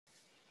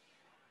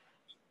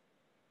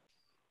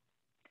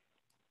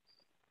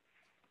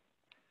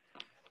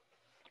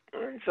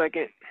1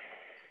 second.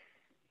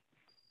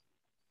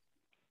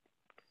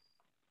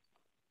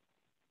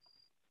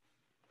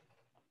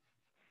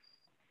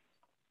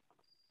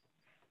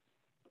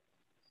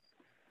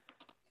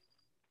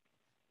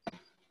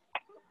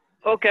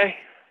 Okay,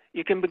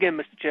 you can begin,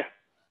 Mr. Chair.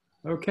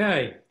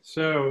 Okay,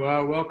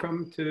 so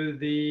welcome to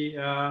the,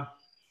 I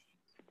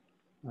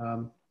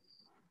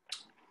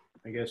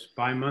guess,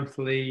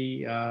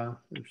 bi-monthly,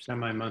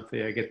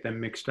 semi-monthly, I get them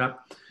mixed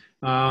up,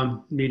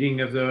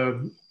 meeting of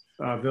the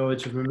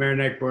Village of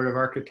Mamaroneck Board of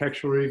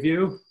Architectural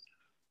Review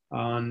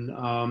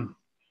on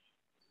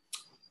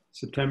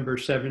September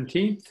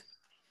 17th.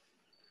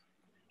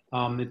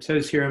 It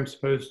says here I'm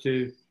supposed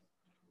to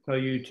tell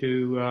you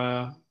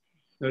to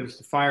notice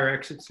the fire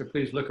exits, so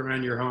please look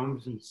around your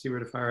homes and see where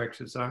the fire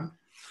exits are.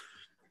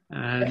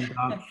 And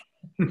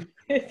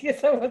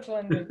Yes, I was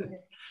wondering.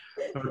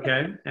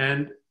 okay,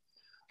 and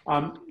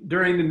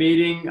during the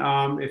meeting,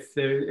 if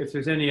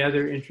there's any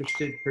other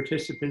interested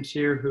participants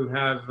here who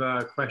have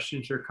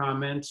questions or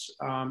comments,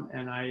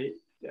 and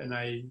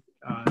I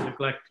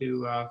neglect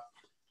to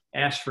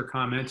ask for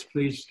comments,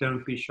 please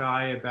don't be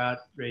shy about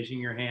raising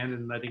your hand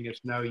and letting us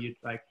know you'd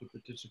like to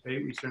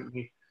participate. We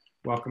certainly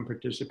welcome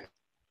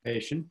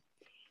participation.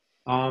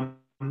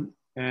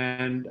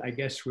 And I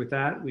guess with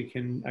that, we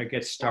can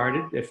get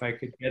started. If I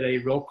could get a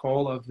roll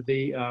call of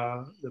the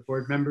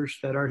board members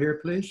that are here,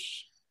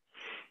 please.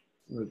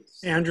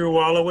 Andrew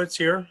Wallowitz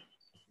here.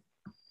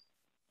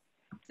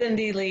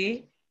 Cindy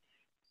Lee.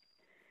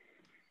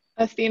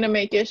 Athena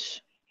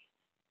Makish.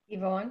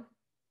 Yvonne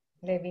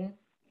Levin.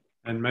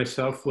 And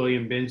myself,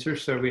 William Binzer.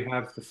 So we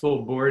have the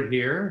full board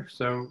here.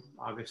 So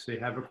obviously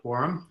have a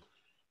quorum,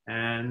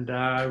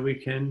 and we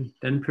can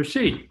then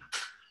proceed.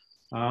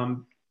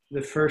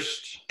 The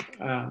first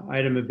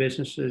item of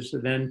business is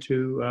then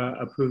to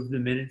approve the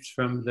minutes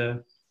from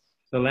the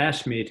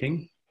last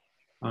meeting.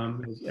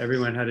 Has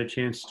everyone had a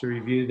chance to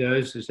review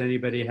those? Does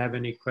anybody have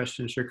any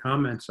questions or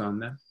comments on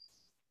them?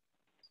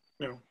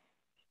 No.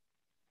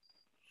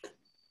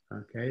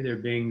 Okay, there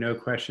being no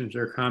questions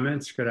or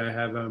comments, could I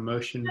have a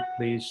motion,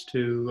 please,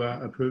 to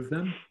approve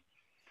them?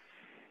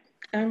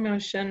 I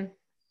motion.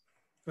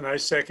 And I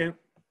second.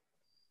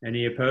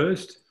 Any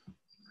opposed?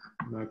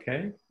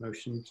 Okay,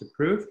 motion's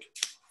approved.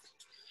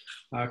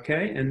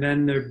 Okay, and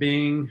then there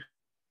being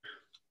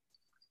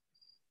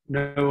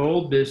no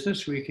old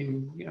business, we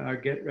can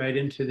get right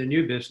into the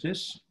new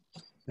business.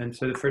 And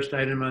so the first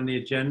item on the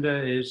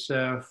agenda is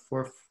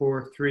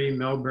 443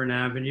 Melbourne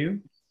Avenue.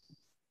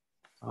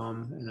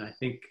 And I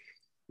think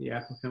the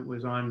applicant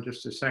was on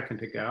just a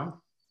second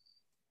ago.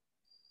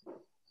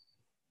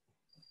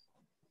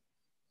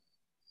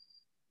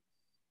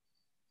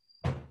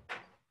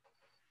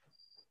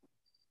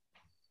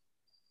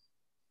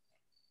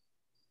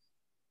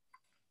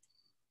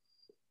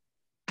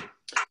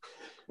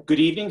 Good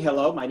evening.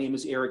 Hello, my name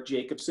is Eric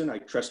Jacobson. I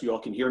trust you all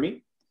can hear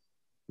me.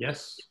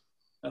 Yes.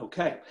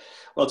 Okay.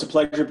 Well, it's a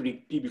pleasure to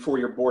be before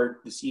your board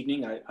this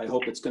evening. I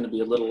hope it's going to be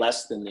a little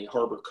less than the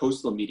Harbor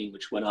Coastal meeting,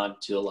 which went on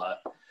till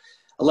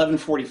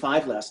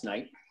 11:45 last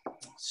night.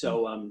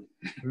 So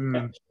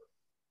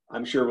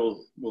I'm sure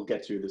we'll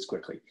get through this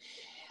quickly.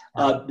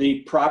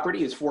 The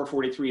property is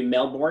 443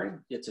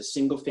 Melbourne. It's a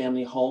single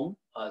family home.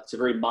 It's a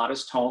very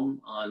modest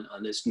home on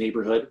this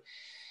neighborhood.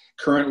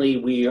 Currently,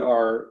 we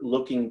are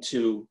looking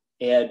to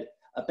add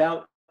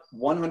about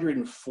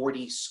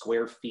 140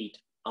 square feet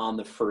on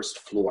the first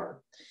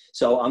floor.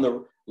 So on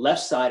the left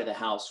side of the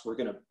house, we're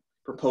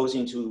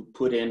proposing to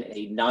put in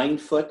a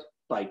 9-foot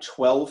by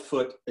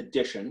 12-foot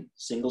addition,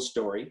 single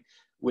story,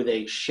 with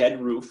a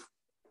shed roof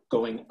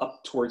going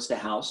up towards the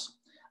house.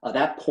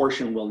 That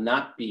portion will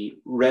not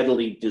be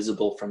readily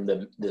visible from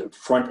the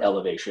front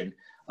elevation.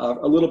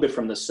 A little bit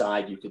from the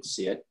side, you could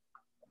see it.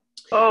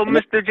 Oh,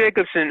 Mr.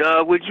 Jacobson,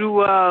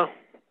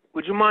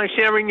 would you mind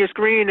sharing your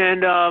screen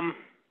and,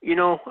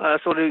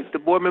 so the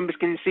board members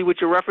can see what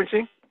you're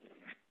referencing?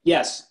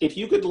 Yes, if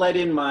you could let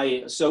in my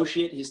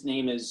associate, his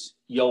name is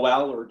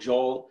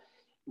Joel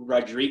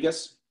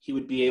Rodriguez. He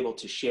would be able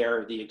to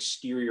share the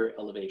exterior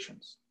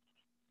elevations.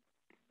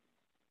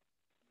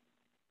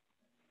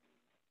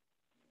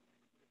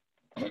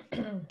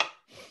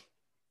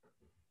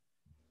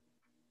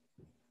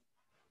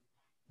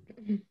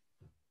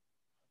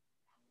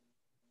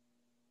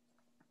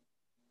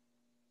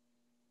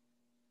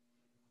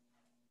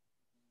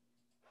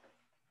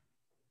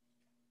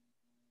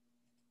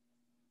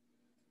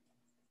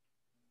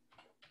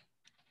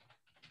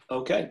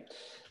 Okay,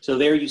 so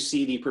there you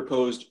see the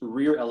proposed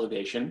rear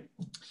elevation.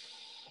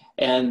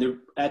 And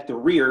at the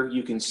rear,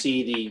 you can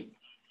see the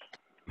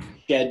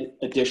shed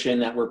addition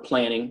that we're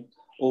planning.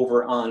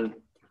 Over on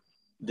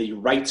the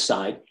right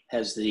side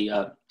has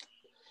the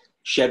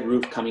shed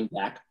roof coming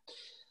back.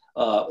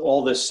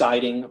 All the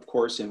siding, of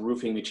course, and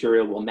roofing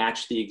material will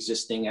match the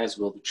existing, as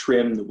will the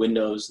trim, the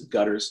windows, the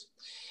gutters.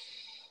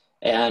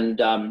 And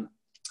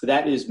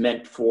that is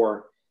meant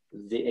for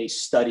a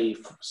study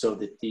so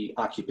that the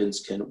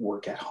occupants can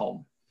work at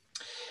home.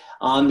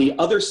 On the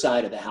other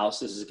side of the house,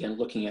 this is again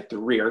looking at the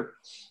rear,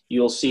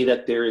 you'll see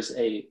that there is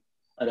a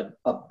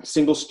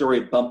single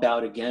story bump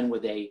out again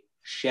with a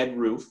shed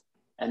roof,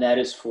 and that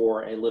is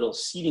for a little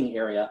seating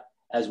area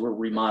as we're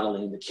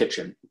remodeling the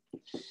kitchen.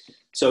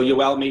 So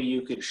Yoel, maybe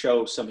you could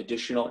show some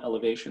additional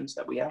elevations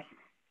that we have.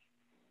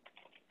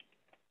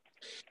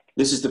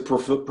 This is the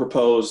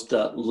proposed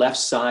left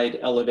side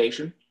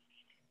elevation.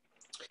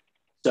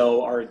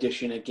 So our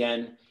addition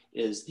again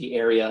is the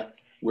area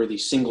where the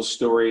single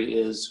story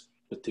is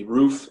with the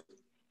roof,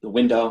 the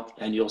window,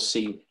 and you'll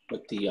see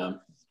with the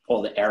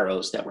all the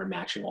arrows that we're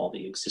matching all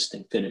the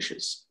existing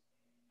finishes.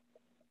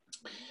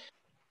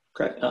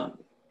 Okay,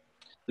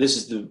 this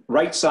is the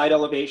right side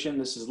elevation.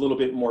 This is a little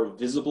bit more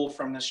visible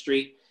from the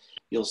street.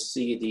 You'll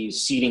see the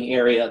seating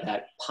area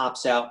that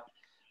pops out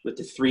with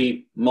the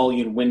 3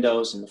 mullion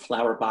windows and the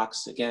flower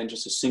box. Again,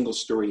 just a single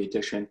story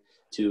addition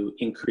to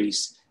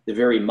increase the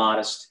very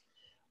modest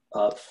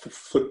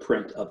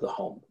footprint of the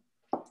home.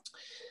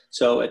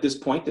 So at this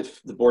point,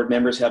 if the board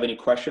members have any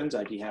questions,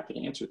 I'd be happy to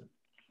answer them.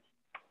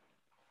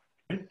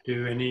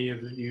 Do any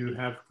of you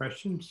have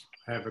questions?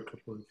 I have a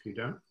couple if you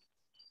don't.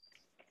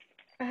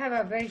 I have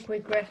a very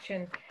quick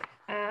question.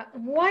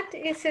 What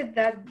is it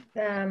that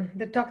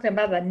they're talking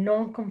about, a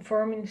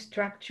non-conforming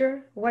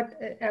structure? What,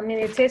 I mean,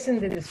 it says in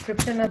the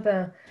description of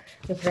the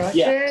project.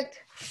 Yeah.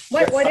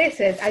 What is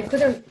it? I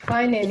couldn't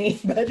find any,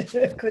 but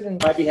I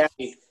couldn't. I'd be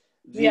happy.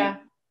 Yeah.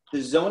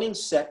 The zoning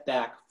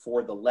setback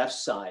for the left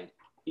side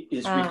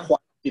is required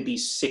to be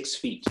 6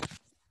 feet.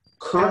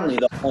 Currently,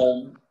 the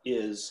home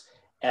is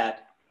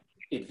at,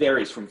 it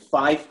varies from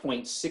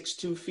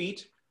 5.62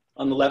 feet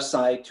on the left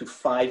side to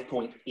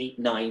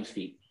 5.89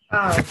 feet.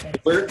 Oh, okay.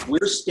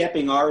 We're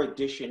stepping our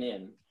addition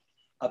in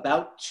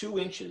about 2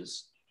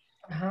 inches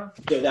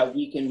so that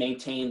we can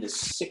maintain the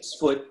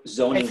 6-foot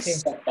zoning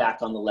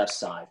setback on the left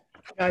side.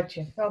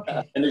 Gotcha.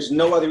 Okay. And there's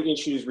no other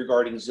issues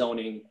regarding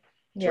zoning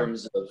in Yeah.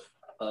 terms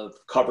of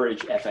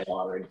coverage,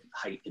 FAR, and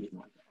height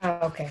anymore. Oh,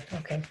 okay.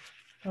 Okay.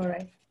 All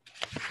right.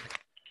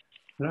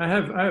 And I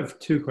have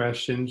 2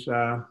 questions.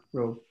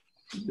 Well,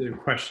 they're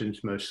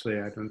questions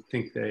mostly. I don't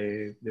think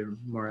they're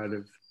more out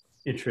of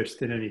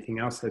interest in anything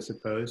else, I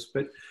suppose.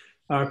 But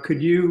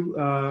could you,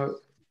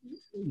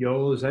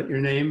 Yoel, is that your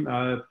name?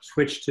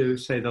 Switch to,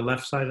 say, the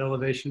left side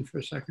elevation for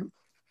a second.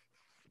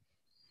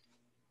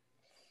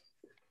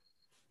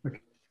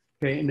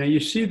 Okay, now you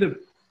see the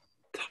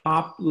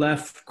top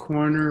left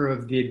corner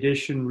of the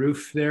addition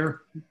roof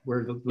there,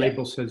 where the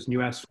label says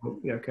new asphalt.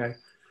 Yeah, okay.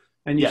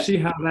 And you see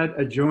how that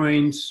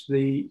adjoins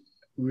the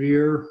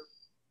rear.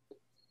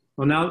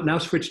 Well, now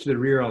switch to the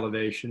rear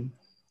elevation.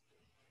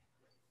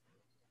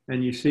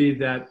 And you see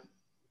that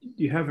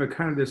you have a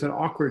kind of, there's an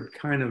awkward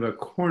kind of a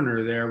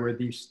corner there where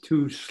these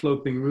 2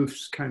 sloping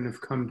roofs kind of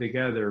come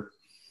together.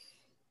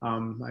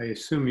 I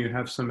assume you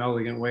have some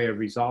elegant way of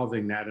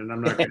resolving that, and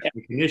I'm not going to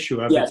make an issue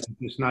of it.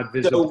 It's not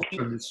visible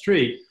from the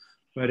street,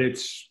 but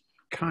it's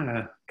kind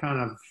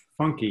of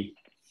funky.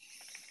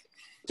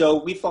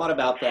 So we thought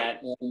about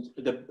that, and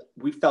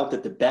we felt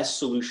that the best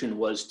solution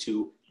was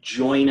to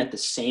join at the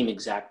same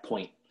exact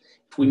point.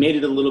 If we made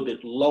it a little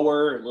bit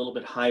lower, a little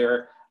bit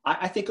higher,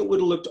 I think it would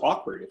have looked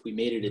awkward if we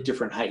made it a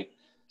different height.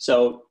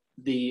 So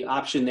the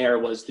option there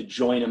was to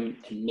join them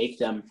and make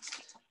them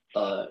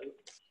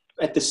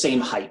at the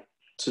same height,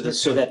 so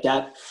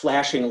that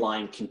flashing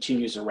line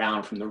continues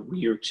around from the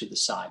rear to the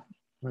side.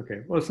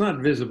 Okay, well, it's not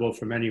visible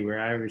from anywhere.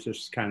 I was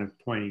just kind of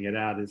pointing it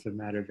out as a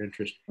matter of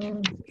interest.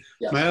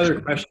 Yes. My other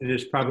question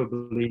is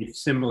probably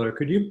similar.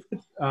 Could you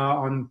put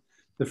on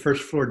the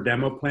first floor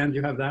demo plan, do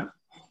you have that?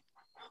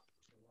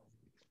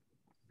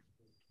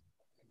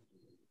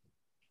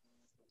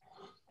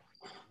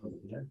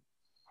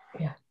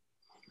 Yeah.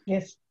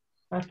 Yes.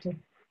 After.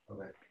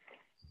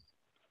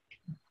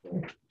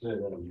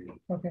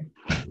 Okay.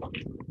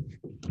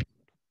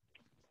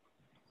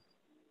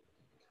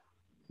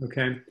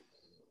 Okay.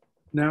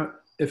 Now,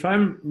 if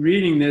I'm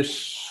reading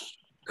this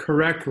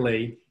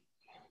correctly,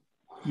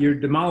 you're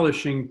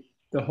demolishing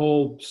the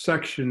whole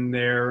section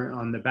there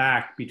on the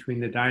back between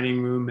the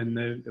dining room and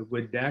the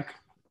wood deck?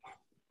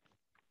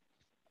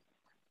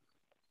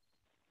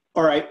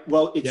 All right,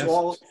 well, it's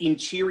all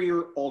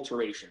interior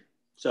alteration.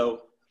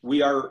 So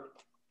we are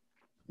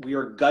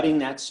gutting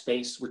that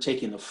space. We're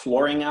taking the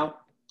flooring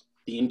out,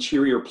 the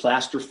interior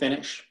plaster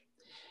finish,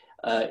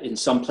 in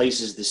some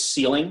places the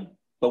ceiling,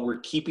 but we're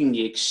keeping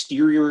the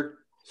exterior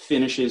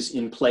finishes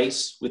in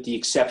place with the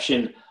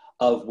exception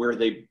of where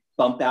the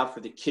bump out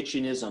for the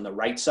kitchen is on the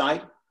right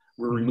side.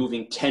 We're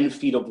removing 10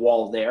 feet of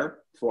wall there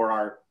for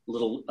our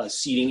little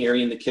seating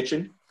area in the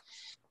kitchen.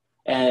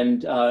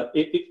 And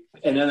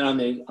and then on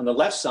the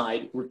left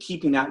side, we're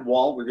keeping that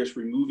wall. We're just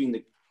removing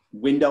the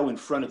window in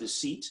front of the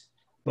seat,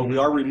 but we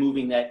are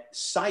removing that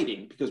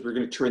siding because we're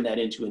going to turn that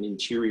into an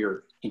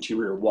interior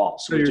wall.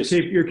 So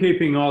you're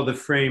keeping all the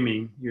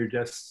framing. You're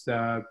just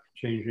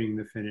changing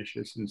the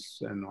finishes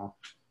and all.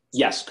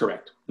 Yes,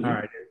 correct. All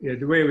right. Yeah,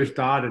 the way it was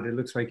dotted, it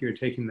looks like you were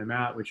taking them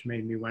out, which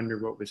made me wonder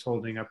what was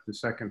holding up the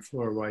second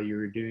floor while you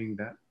were doing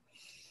that.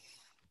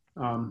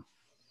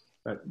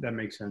 But that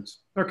makes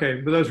sense.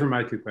 Okay, but those were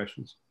my 2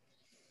 questions.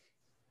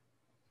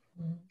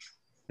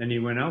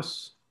 Anyone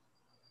else?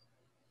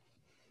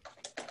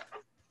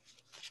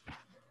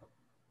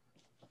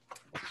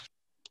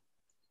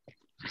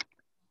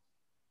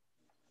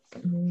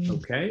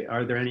 Okay,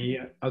 are there any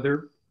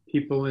other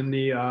people in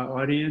the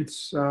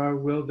audience,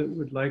 Will, that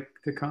would like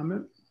to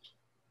comment?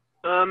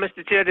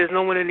 Mr. Chair, there's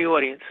no one in the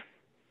audience.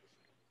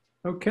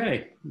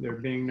 Okay, there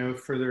being no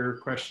further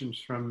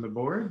questions from the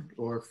board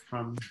or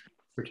from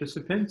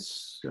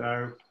participants.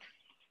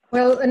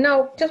 Well,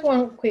 no, just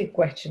one quick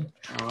question.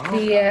 Oh.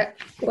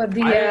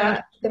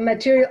 The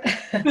material.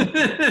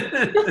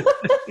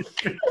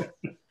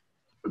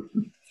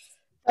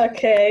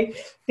 Okay.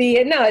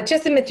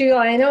 Just the material.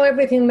 I know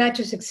everything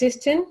matches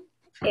existing,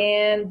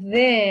 and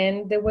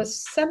then there was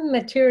some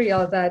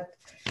material that,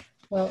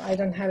 well, I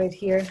don't have it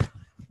here.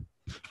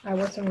 I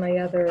was on my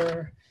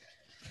other.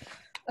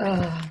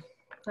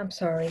 I'm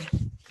sorry.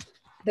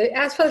 The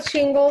asphalt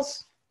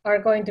shingles are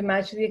going to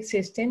match the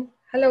existing.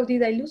 Hello,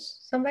 did I lose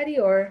somebody,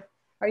 or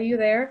are you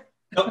there?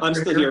 No, I'm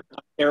still here.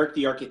 Eric,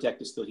 the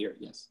architect, is still here.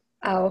 Yes.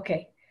 Oh,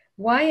 okay.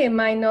 Why am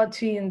I not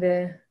seeing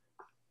the?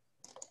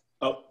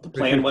 Oh, the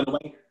plan went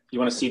away. You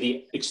want to see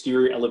the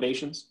exterior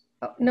elevations?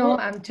 Oh, no,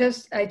 I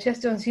just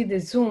don't see the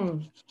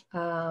zoom.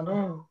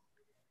 I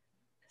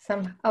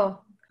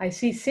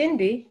see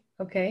Cindy.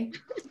 Okay.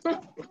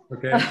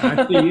 Okay,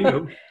 I see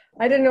you.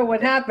 I don't know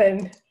what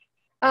happened.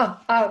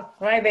 Oh,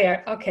 right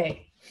there.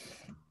 Okay.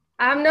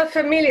 I'm not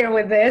familiar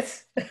with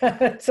this,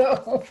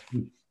 so.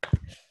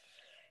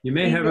 You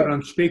may have it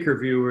on speaker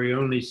view where you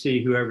only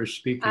see whoever's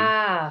speaking.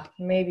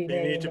 Maybe. You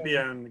need to be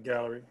on the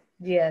gallery.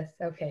 Yes.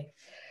 Okay.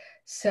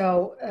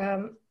 So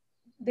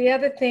the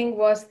other thing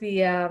was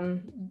the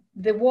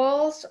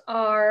walls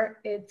are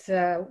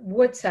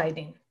wood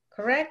siding,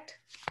 correct?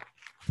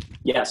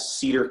 Yes,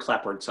 cedar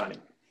clapboard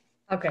siding.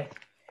 Okay.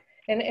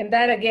 And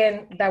that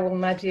again, that will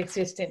match the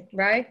existing,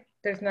 right?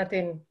 There's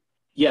nothing.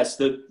 Yes,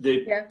 the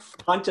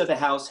front of the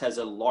house has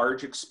a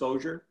large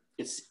exposure.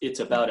 It's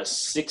about a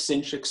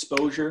 6-inch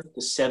exposure,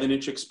 the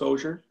 7-inch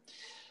exposure.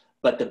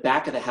 But the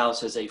back of the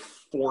house has a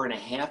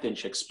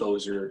 4.5-inch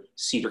exposure,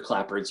 cedar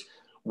clapboards.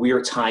 We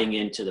are tying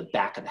into the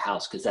back of the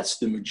house because that's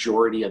the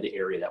majority of the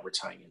area that we're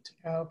tying into.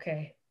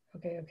 Okay.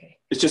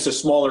 It's just a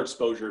smaller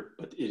exposure,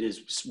 but it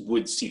is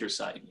wood cedar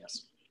siding,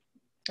 yes.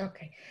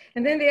 Okay.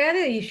 And then the other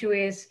issue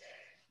is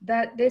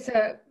that there's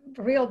a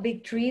real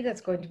big tree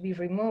that's going to be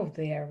removed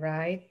there,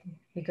 right?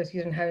 Because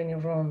you don't have any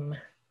room.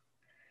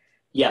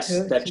 Yes,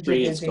 that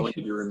tree is going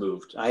to be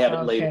removed. I have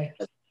it labeled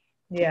as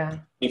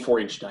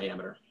 24-inch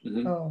diameter.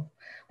 Mm-hmm. Oh,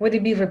 would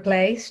it be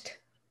replaced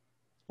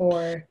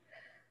or?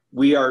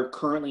 We are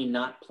currently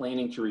not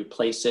planning to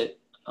replace it.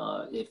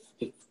 If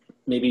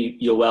maybe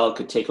Yoel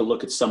could take a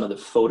look at some of the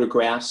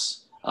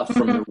photographs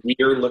from the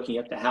rear looking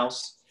at the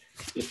house.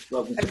 If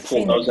we could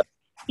pull those up.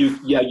 You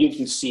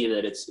can see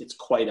that it's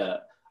quite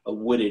a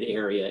wooded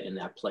area in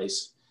that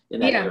place, in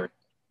that area.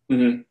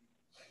 Mm-hmm.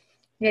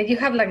 Yeah, you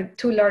have like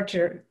two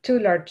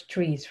large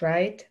trees,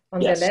 right? On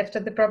the left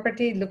of the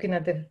property, looking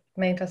at the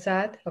main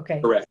facade.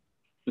 Okay. Correct.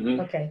 Mm-hmm.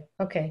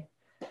 Okay.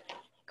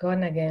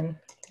 Gone again.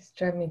 It's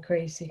driving me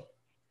crazy.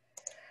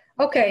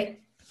 Okay.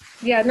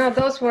 Yeah, no,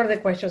 those were the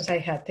questions I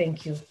had.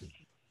 Thank you.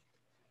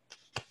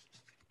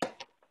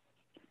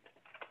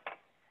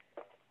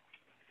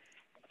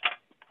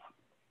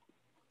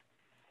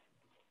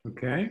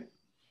 Okay.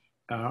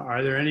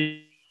 Are there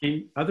any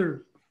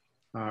other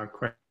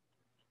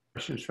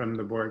questions from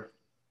the board?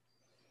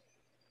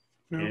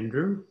 No.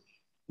 Andrew?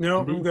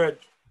 No, Andy? I'm good.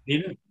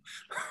 Nina?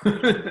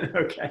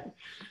 Okay.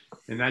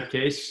 In that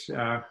case,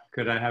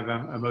 could I have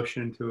a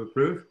motion to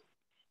approve?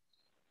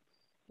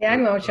 Yeah, I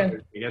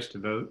motion. Yes, to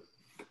vote.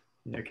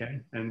 Okay,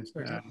 and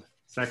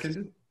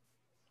seconded?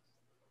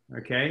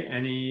 Okay,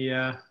 any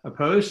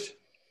opposed?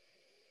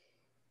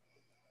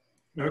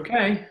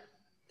 Okay.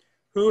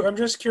 I'm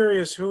just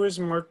curious, who is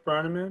Mark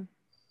Broneman?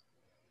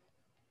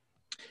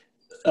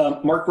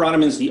 Mark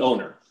Broneman is the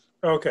owner.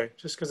 Okay,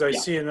 just because I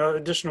see an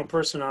additional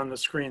person on the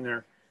screen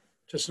there.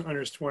 Just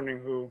wondering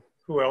who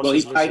else Well,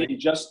 is he listening. tied in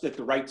just at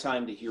the right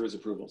time to hear his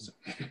approvals.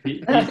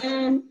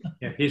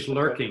 He's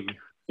lurking.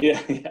 Yeah.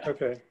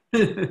 Okay.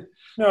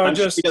 No, I'm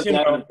just, sure he doesn't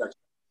have an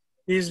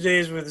these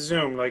days with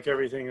Zoom, like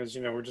everything is,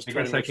 we're just I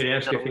trying guess to I make could sure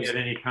ask if you that had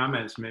any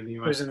comments. Maybe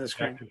you want who's in the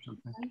screen. or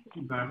something.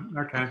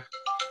 Okay.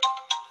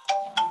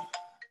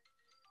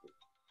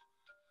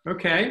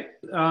 Okay,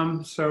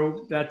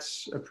 so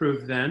that's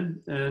approved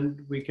then,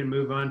 and we can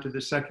move on to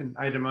the second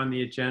item on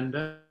the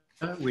agenda,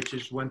 which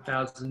is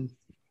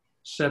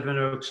 1007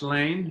 Oaks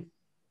Lane,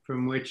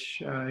 from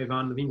which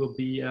Yvonne Levine will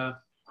be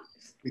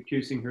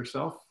recusing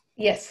herself.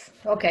 Yes.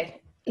 Okay.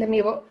 Let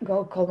me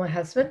go call my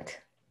husband.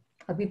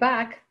 I'll be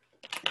back.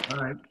 All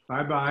right.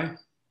 Bye-bye.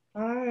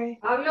 Bye.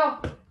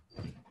 Hablo.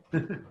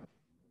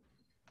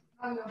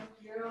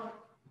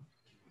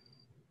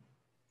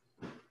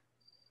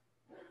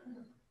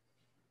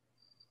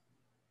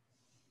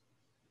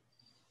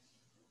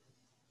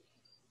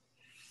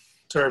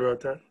 Sorry about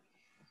that.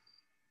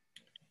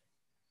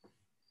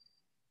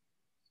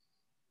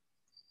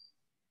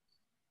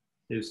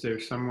 Is there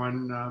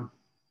someone,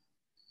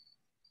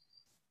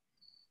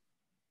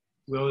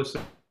 Will, is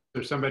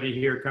there somebody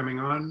here coming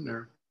on?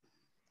 Or?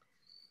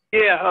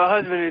 Yeah, her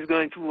husband is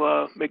going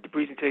to make the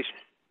presentation.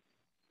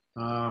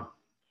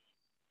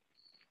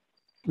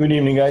 Good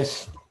evening,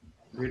 guys.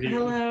 Good evening.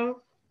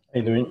 Hello. How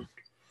you doing?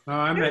 Oh,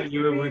 I met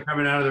you when we were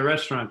coming out of the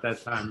restaurant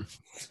that time.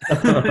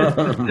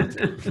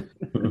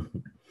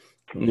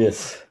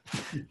 Yes.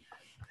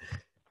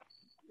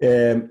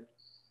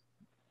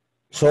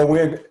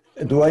 So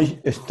do I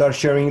start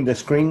sharing the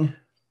screen?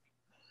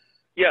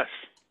 Yes.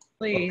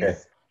 Please. Okay.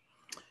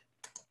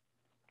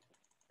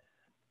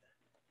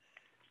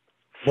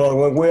 Well,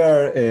 what we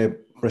are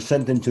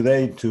presenting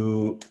today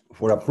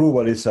for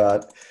approval is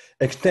an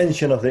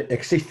extension of the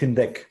existing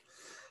deck.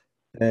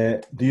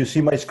 Do you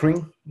see my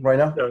screen right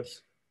now?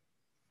 Yes.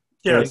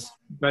 Yes,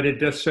 But it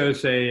just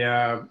shows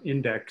a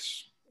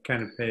index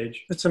kind of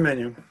page, it's a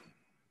menu.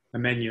 a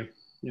menu.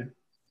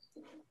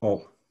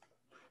 Oh,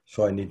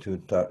 so I need to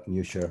start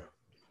new share.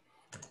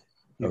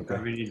 You Okay.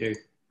 probably need to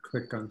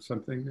click on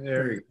something.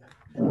 There you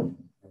go.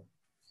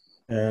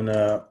 And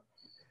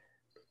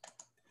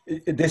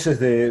this is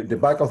the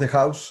back of the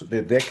house,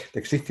 the deck, the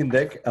existing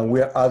deck, and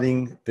we are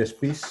adding this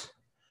piece.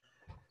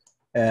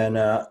 And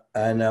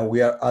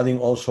we are adding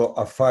also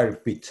a fire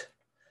pit.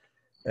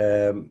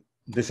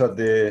 These are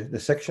the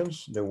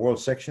sections, the wall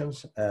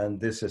sections, and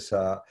this is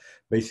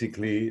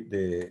basically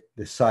the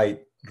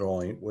side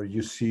drawing where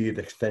you see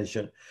the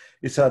extension.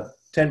 It's a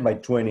 10 by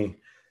 20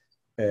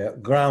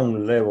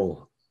 ground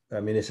level. I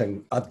mean, it's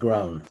at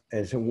ground,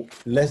 and it's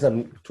less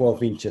than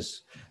 12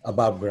 inches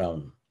above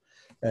ground.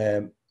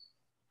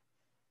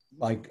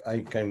 I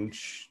can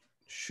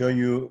show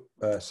you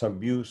some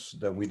views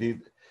that we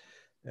did.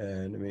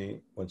 Let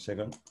me, 1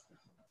 second.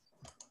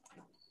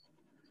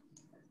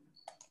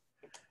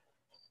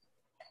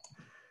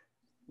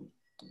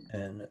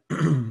 And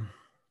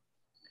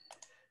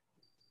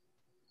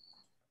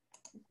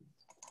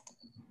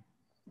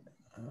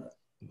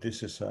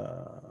this is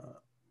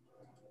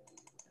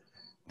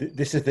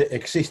the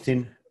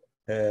existing.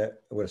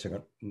 Wait a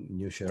second.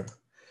 New share.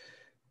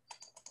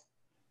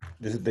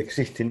 This is the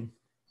existing.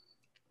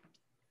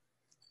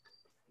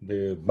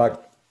 The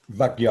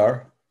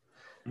backyard,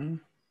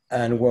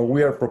 and what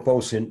we are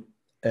proposing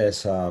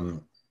is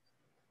wait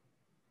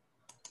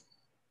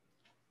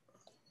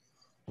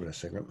a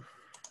second.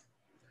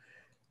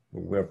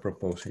 What we are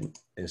proposing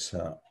is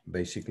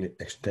basically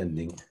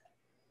extending.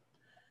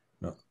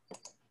 No.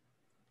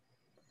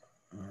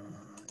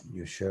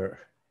 New share.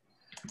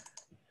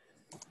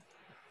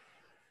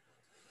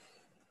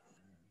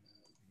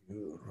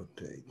 You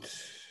rotate.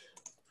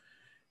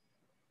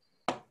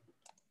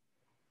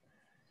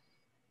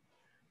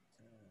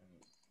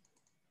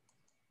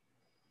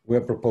 We're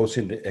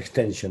proposing the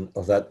extension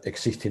of that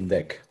existing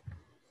deck.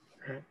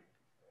 Okay.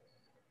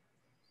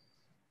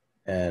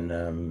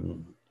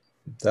 And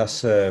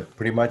that's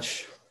pretty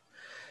much,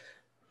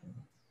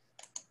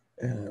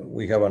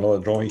 we have another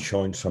drawing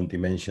showing some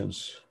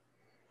dimensions.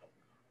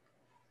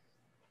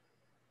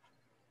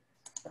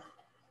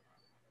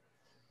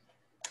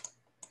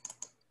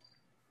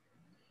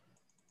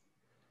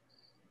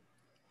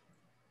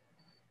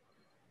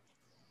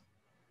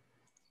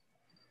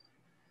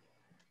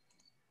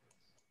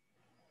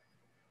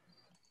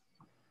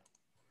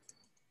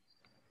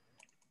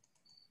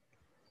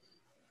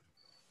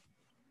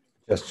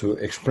 Just to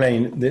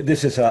explain,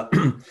 this is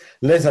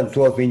less than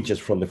 12 inches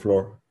from the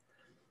floor.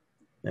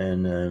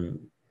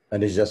 And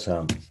it's just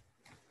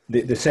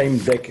the same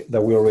deck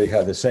that we already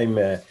have, the same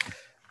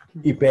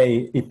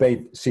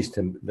EPA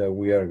system that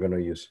we are going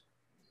to use.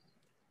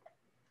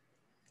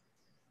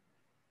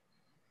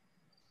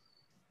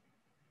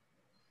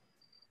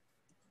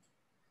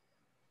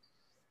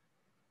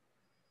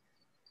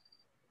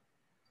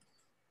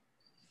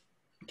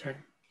 Okay.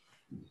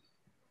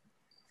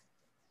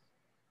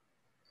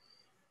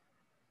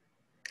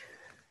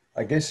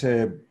 I guess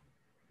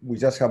we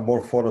just have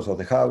more photos of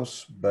the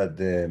house, but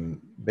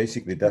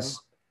basically that's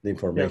the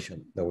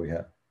information that we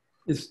have.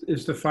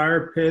 Is the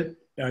fire pit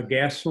a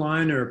gas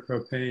line or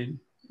propane?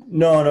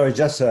 No, it's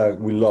just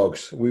with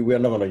logs. We are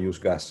not going to use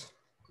gas.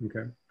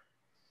 Okay.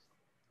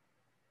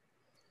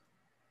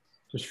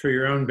 Just for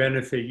your own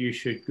benefit, you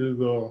should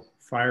Google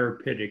fire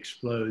pit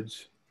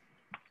explodes.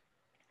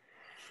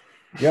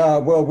 Yeah,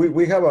 well,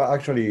 we have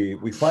actually,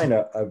 we find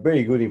a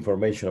very good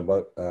information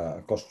about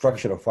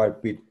construction of fire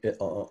pit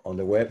on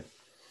the web.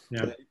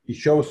 Yeah. It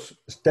shows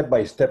step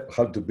by step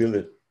how to build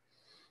it.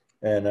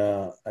 And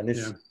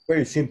it's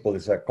very simple.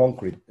 It's a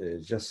concrete,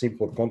 it's just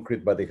simple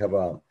concrete, but they have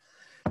a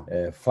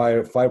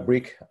fire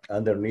brick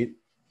underneath,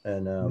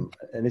 and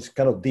it's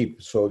kind of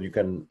deep, so you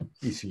can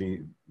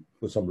easily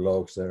put some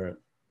logs there.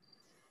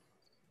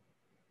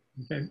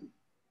 Okay.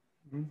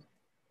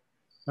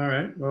 All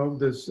right. Well,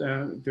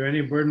 do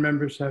any board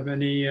members have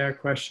any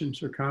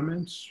questions or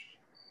comments?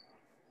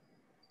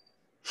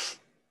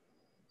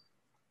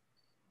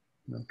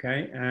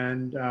 Okay.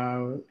 And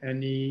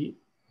any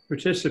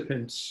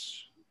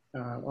participants,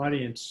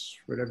 audience,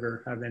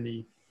 whatever, have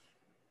any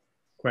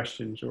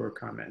questions or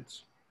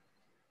comments?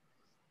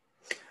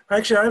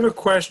 Actually, I have a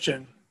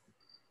question.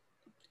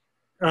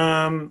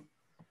 I know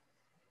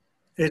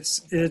it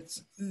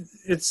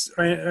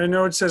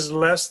says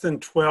less than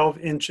 12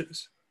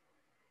 inches,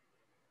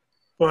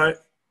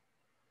 but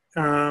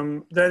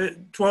that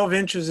 12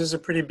 inches is a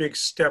pretty big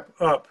step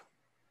up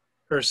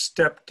or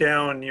step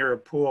down near a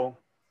pool.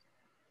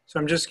 So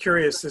I'm just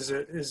curious, is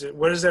it,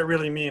 what does that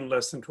really mean,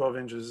 less than 12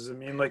 inches? Does it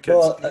mean like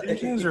Well, it's 8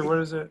 inches or what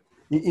is it?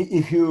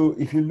 If you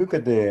look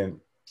at the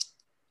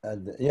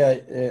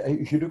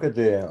if you look at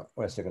the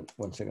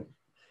one second,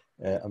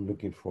 I'm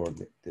looking for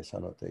this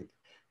annotate.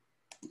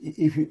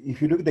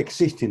 If you look at the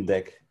existing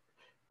deck,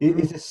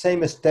 it's the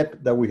same step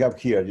that we have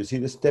here. You see,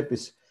 the step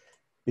is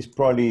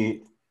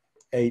probably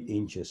 8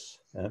 inches.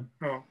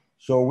 Oh,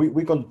 So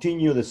we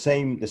continue the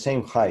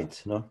same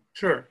height, no?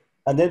 sure.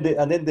 And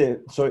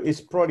then so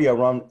it's probably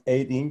around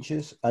 8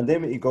 inches, and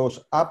then it goes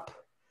up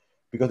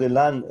because the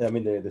land, I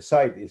mean, the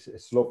side is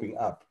sloping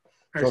up.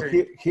 I So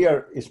see.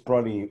 here is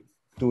probably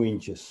 2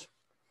 inches.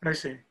 I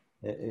see.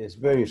 It's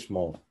very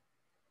small.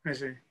 I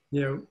see.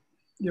 Yeah,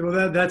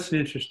 well, that's an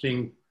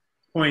interesting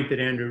point that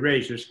Andrew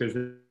raises, because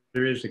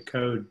there is a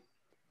code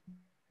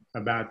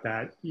about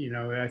that. You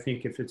know, I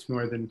think if it's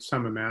more than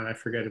some amount, I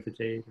forget if it's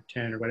 8 or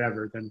 10 or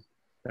whatever, then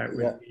that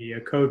would be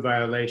a code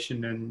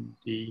violation, and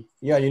the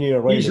Yeah, you need a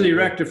railing. easily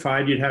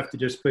rectified. You'd have to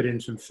just put in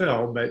some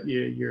fill, but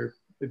the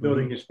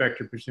building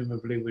inspector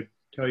presumably would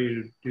tell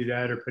you to do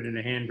that or put in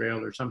a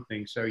handrail or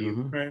something. So you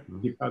Right.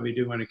 you probably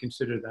do want to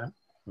consider that.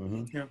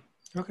 Yeah.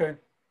 Okay.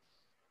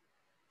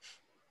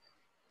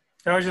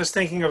 I was just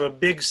thinking of a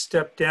big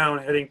step down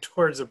heading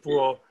towards the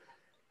pool,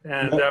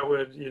 and that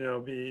would, you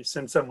know,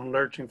 send someone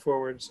lurching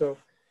forward. So,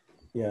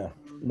 Yeah,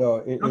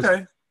 no.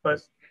 okay, but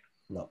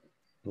No,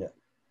 yeah.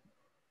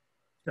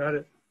 got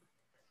it.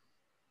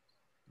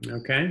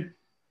 Okay.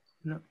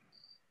 Yeah.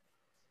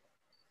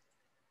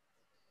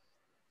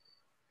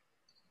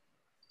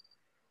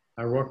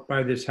 I walk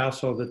by this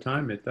house all the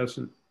time. It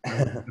doesn't.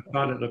 I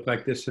thought it looked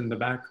like this in the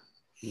back.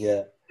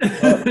 Yeah.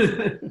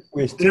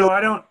 We You still,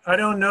 know, I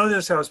don't know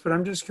this house, but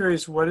I'm just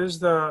curious. What is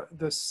the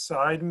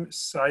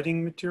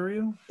siding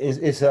material?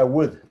 it's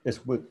wood.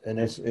 It's wood, and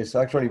it's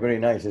actually very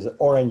nice. It's an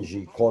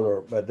orangey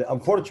color, but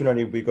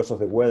unfortunately, because of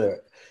the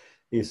weather,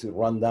 it's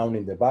run down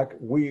in the back.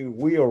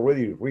 We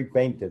already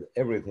repainted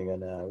everything,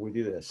 and we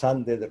did a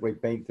sanded,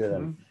 repainted,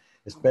 and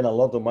spent a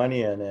lot of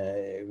money. And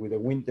with the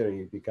winter,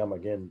 it become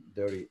again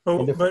dirty. Oh,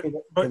 in, the, but- in,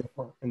 the, but- in, the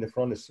front, in the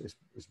front is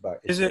back.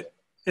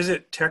 Is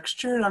it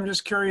textured? I'm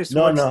just curious.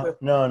 No, what's no, the-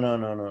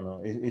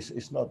 no.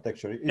 It's not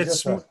textured.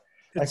 It's just.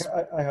 it's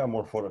I have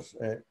more photos.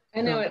 I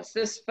know it's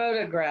this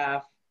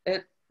photograph.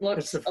 It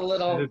looks It's a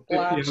little it- it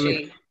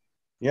blotchy.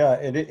 Yeah,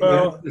 it.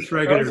 well, Just I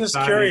regular was just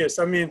siding. curious.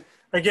 I mean,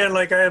 again,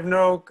 like I have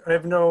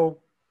no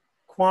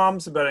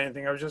qualms about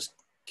anything. I was just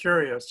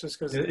curious, just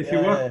because. If you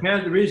walk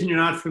past, the reason you're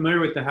not familiar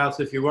with the house,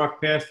 if you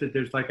walk past it,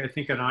 there's like, I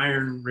think, an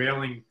iron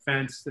railing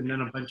fence and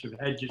then a bunch of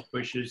hedges,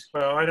 bushes.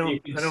 Well, I You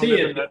don't can live see in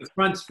it, that. but the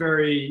front's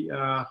very,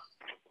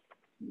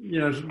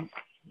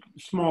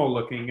 small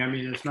looking. I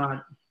mean, it's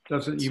not,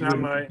 It's you not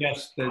wouldn't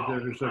guess that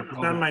there's a. It's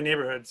not my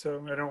neighborhood,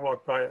 so I don't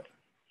walk by it.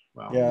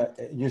 Well, Yeah,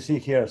 you see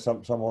here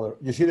some other.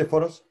 You see the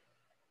photos?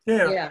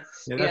 Yeah, Yes,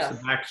 yeah, that's yes.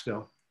 the back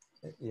still.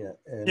 Yeah.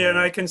 yeah, and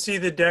I can see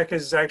the deck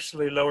is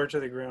actually lower to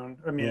the ground.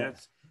 I mean, Yeah.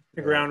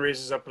 the ground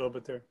raises up a little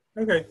bit there.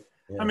 Okay.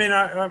 Yeah. I mean,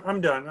 I'm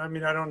done. I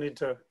mean, I don't need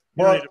to. you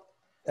don't Well, need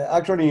to-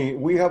 actually,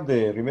 we have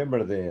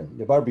remember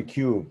the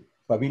barbecue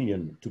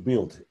pavilion to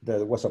build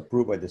that was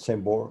approved by the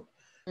same board,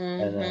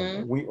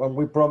 and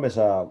we promised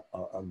a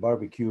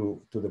barbecue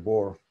to the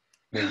board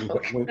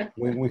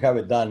when we have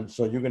it done,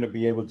 so you're going to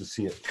be able to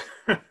see it.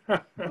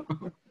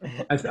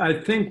 I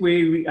think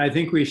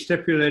we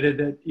stipulated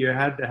that you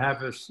had to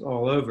have us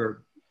all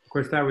over. Of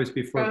course, that was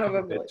before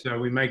Probably. COVID, so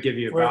we might give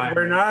you a we're buy.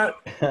 not.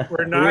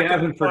 We're We not.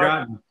 haven't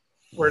forgotten.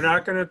 We're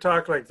not going to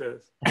talk like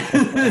this.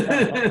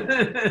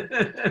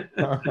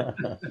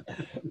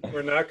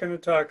 We're not going to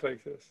talk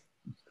like this.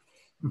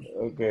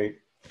 Okay.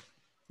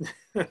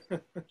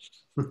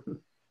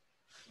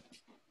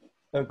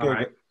 Okay. All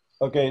right.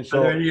 Okay. Are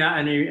So there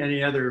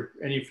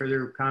any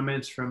further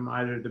comments from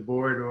either the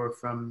board or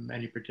from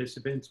any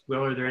participants?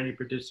 Will, are there any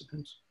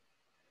participants?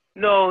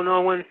 No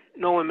one,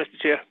 Mr.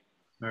 Chair.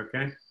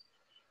 Okay.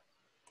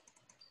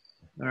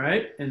 All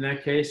right. In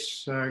that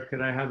case,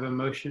 could I have a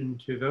motion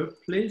to vote,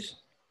 please?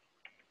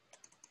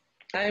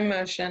 I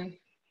motion.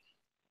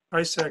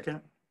 I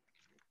second.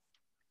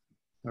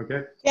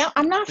 Okay. Yeah,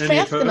 I'm not Any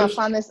fast enough opposed?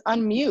 on this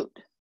unmute.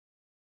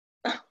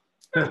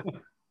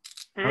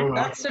 Oh, well.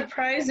 That's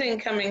surprising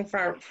coming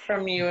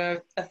from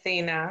you,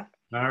 Athena.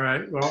 All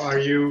right. Well, are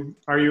you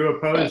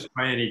opposed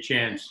by any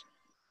chance?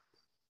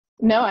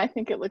 No, I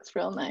think it looks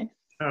real nice.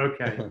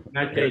 Okay.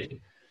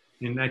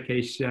 In that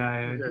case,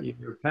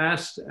 you're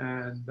passed,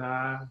 and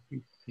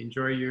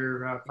enjoy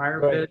your fire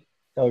Right. pit,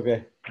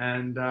 okay.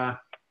 and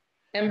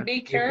And be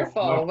You can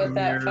careful welcome with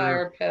that your-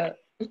 fire pit.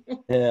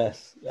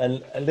 Yes,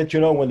 and I'll let you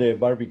know when the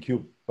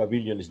barbecue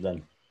pavilion is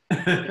done. all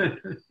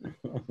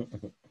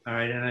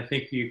right. And I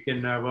think you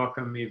can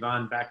welcome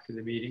Yvonne back to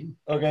the meeting.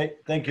 Okay,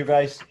 thank you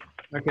guys.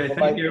 Okay. Bye-bye.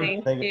 Thank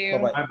you. Thank you.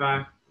 Bye-bye.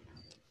 Bye-bye.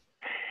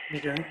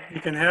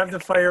 You can have the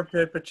fire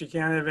pit, but you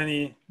can't have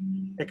any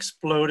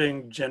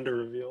exploding gender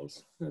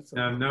reveals. That's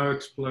all. No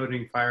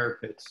exploding fire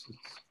pits. It's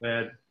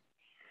bad.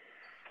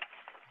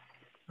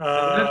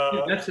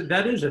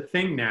 That is a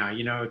thing now,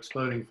 you know,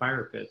 exploding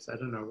fire pits. I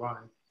don't know why.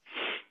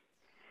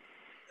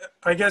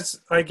 I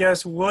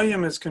guess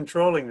William is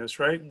controlling this,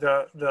 right?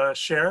 The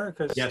share,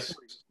 because Yes.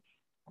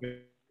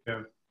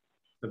 Yeah.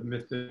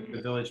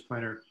 The village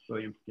planner,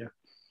 William, yeah,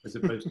 as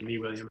opposed to me,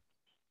 William.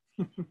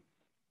 yes,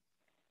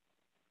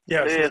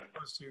 Yeah. as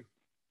opposed to.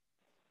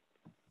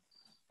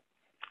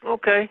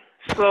 Okay,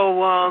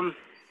 so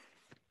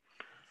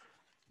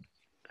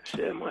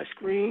share my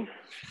screen.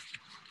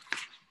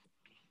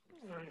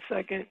 1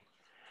 second,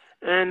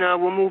 and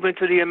we'll move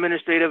into the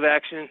administrative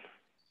action.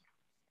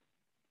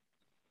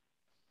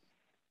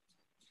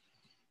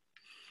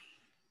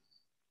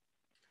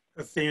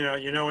 Athena,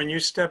 you know, when you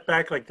step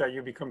back like that,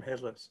 you become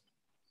headless.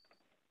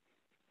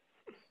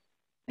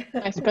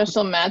 My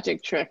special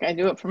magic trick. I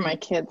do it for my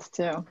kids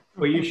too.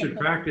 Well, you should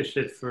practice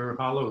it for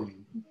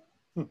Halloween.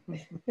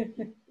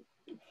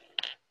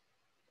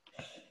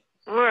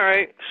 All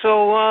right,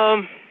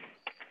 so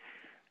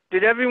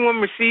did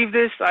everyone receive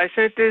this? I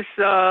sent this,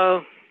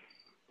 I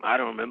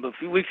don't remember, a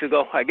few weeks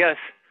ago, I guess.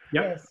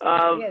 Yep. Yes,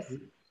 Um, yes.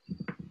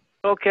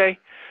 Okay,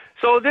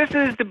 so this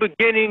is the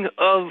beginning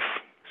of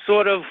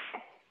sort of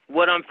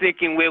what I'm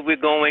thinking, where we're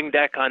going,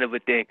 that kind of a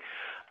thing.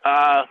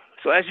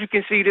 So as you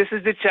can see, this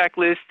is the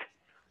checklist,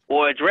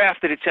 or a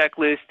draft of the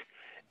checklist.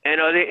 And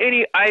are there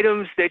any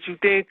items that you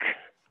think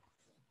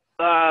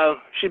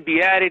should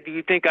be added? Do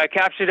you think I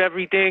captured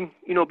everything?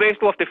 You know,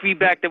 based off the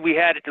feedback that we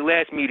had at the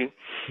last meeting.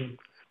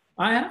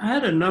 I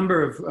had a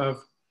number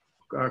of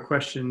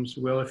questions,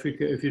 Will, if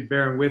you'd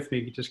bear with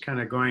me, just kind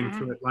of going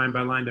through it line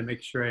by line to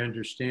make sure I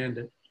understand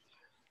it.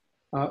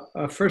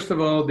 First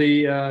of all,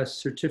 the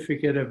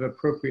certificate of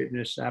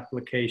appropriateness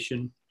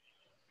application.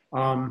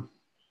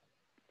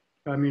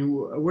 I mean,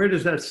 where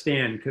does that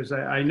stand? Because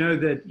I know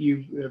that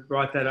you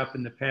brought that up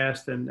in the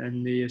past,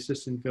 and the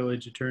assistant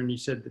village attorney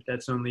said that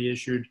that's only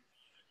issued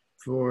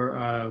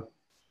for,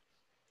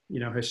 you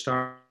know,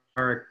 historic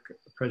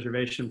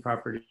preservation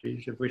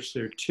properties, of which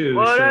there are 2.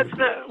 Well, so, that's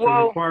not, so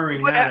well,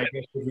 requiring that, I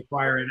guess, would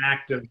require an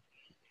active.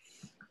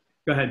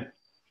 Go ahead.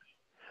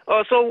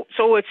 Oh,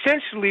 so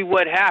essentially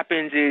what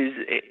happens is,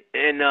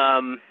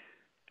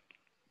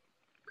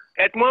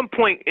 at one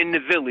point in the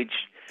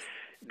village,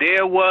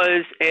 there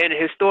was an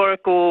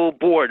historical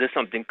board or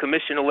something,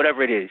 commission or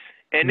whatever it is,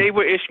 and they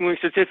were issuing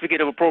certificate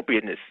of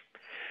appropriateness.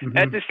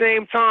 At the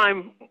same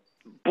time,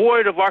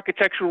 Board of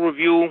Architectural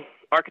Review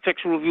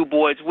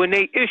boards, when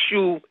they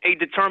issue a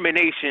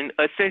determination,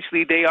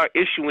 essentially they are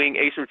issuing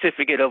a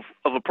certificate of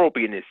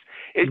appropriateness.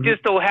 It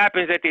just so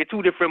happens that they're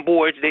 2 different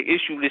boards. They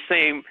issue the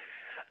same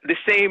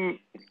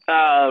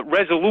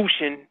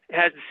resolution,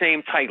 has the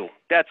same title.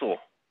 That's all.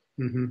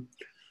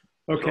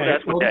 Okay. So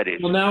that's what that is.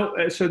 Well, now,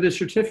 so the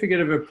certificate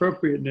of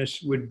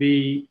appropriateness would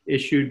be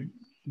issued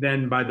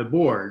then by the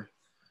board.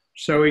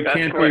 So it That's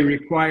can't correct. be a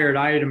required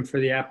item for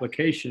the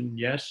application,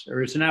 yes?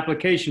 Or it's an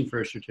application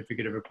for a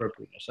certificate of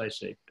appropriateness, I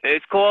see.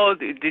 It's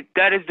called,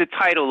 that is the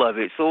title of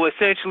it. So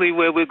essentially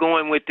where we're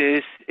going with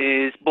this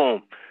is,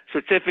 boom,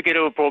 certificate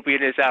of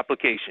appropriateness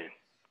application.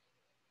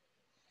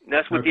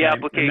 That's what the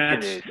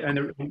application is.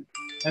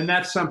 And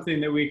that's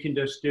something that we can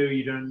just do.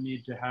 You don't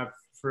need to have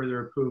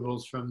further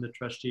approvals from the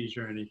trustees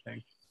or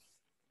anything.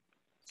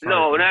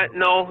 No,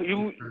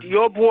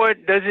 your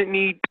board doesn't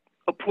need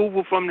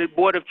approval from the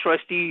Board of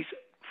Trustees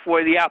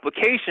for the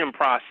application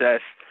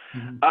process.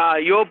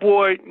 Your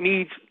board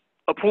needs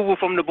approval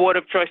from the Board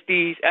of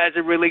Trustees as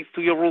it relates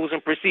to your rules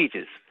and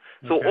procedures.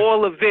 So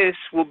all of this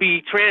will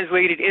be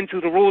translated into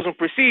the rules and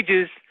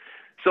procedures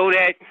so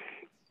that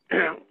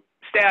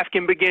staff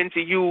can begin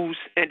to use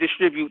and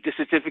distribute the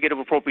certificate of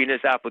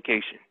appropriateness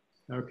application.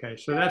 Okay,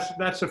 so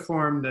that's a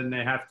form then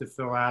they have to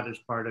fill out as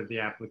part of the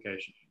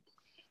application.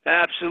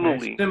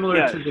 Absolutely.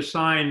 Similar to the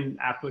sign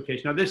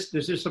application. Now, does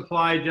this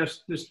apply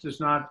does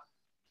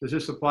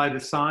this apply to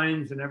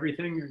signs and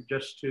everything, or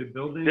just to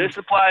buildings? This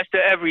applies to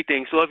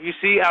everything. So if you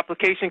see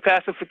application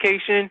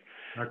classification,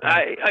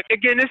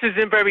 again, this is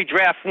in very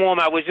draft form.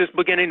 I was just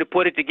beginning to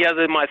put it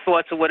together, my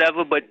thoughts or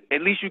whatever, but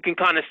at least you can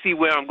kind of see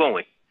where I'm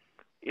going,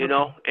 you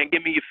know, and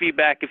give me your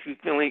feedback if you're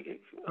feeling.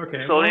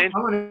 Okay, So well, then, I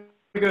want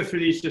to go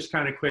through these just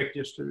kind of quick,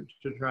 just to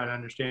try to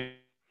understand.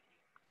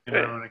 And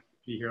I don't want to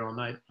be here all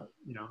night,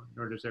 you know,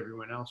 nor does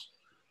everyone else.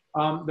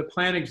 The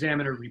plan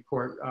examiner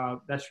report,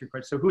 that's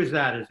required. So who is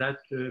that? Is that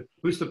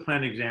who's the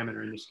plan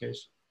examiner in this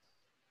case?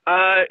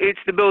 it's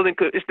the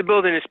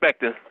building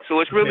inspector. So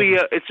it's really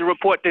it's a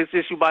report that's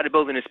issued by the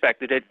building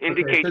inspector that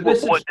indicates so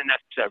what was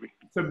necessary.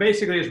 So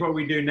basically, it's what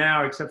we do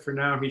now, except for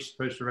now he's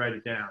supposed to write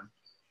it down.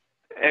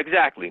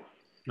 Exactly.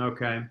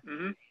 Okay.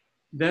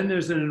 Then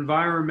there's an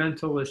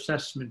environmental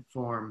assessment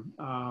form,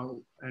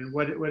 and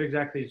what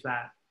exactly is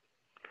that?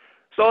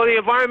 So the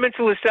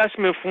environmental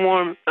assessment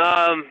form,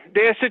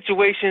 there are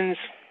situations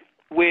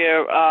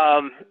where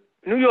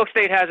New York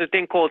State has a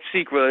thing called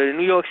SEQRA, the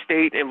New York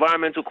State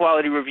Environmental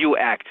Quality Review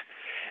Act.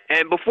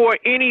 And before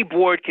any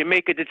board can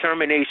make a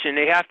determination,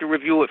 they have to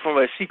review it from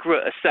a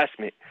SEQRA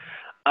assessment.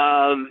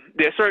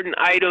 There are certain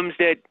items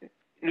that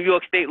New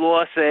York State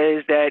law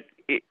says that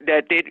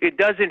it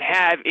doesn't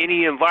have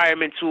any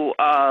environmental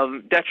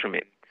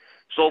detriment.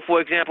 So,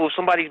 for example, if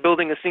somebody's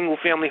building a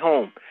single-family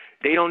home,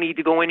 they don't need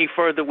to go any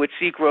further with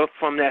SECRA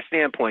from that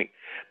standpoint.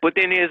 But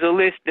then there's a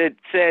list that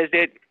says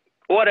that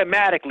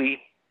automatically,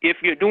 if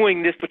you're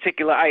doing this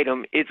particular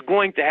item, it's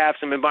going to have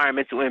some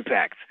environmental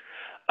impacts.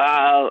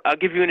 I'll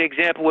give you an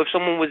example. If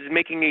someone was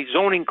making a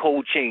zoning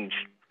code change,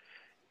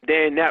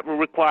 then that will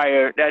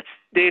require,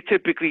 they're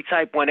typically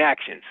type 1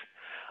 actions.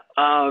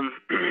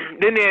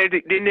 Then there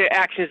are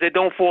actions that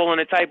don't fall on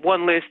the type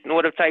 1 list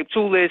nor the type 2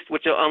 list,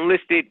 which are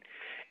unlisted.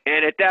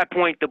 And at that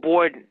point, the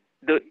board,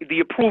 the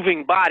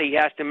approving body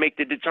has to make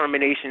the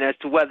determination as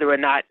to whether or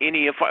not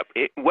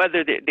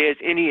whether there's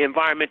any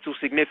environmental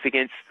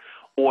significance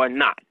or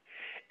not.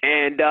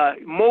 And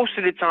most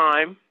of the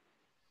time,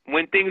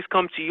 when things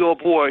come to your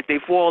board, they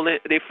fall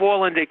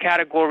in the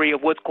category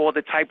of what's called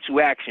a type 2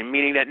 action,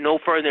 meaning that no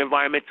further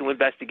environmental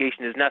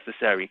investigation is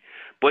necessary.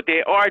 But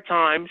there are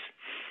times,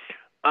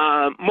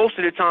 most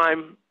of the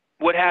time,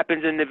 what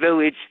happens in the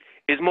village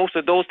is most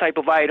of those type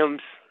of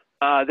items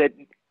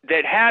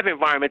that have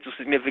environmental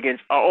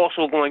significance are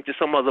also going to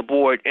some other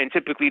board, and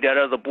typically that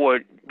other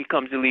board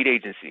becomes the lead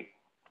agency.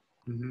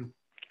 Mm-hmm.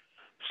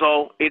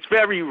 So it's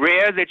very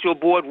rare that your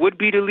board would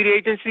be the lead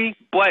agency,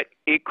 but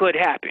it could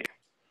happen.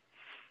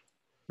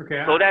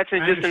 Okay. So that's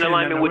just in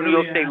alignment with New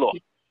York State law.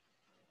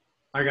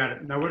 I got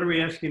it. Now, what are we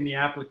asking the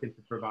applicant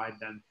to provide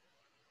then?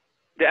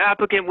 The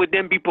applicant would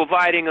then be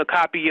providing a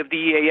copy of the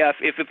EAF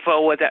if it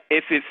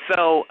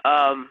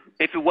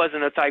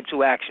wasn't a type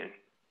 2 action.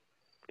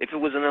 If it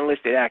was an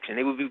unlisted action,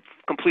 they would be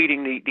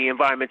completing the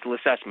environmental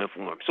assessment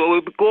form. So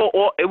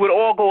it would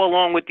all go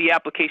along with the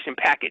application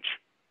package.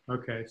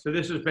 Okay, so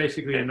this is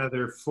basically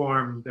another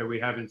form that we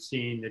haven't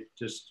seen, that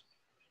just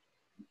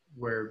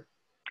where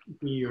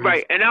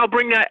right, and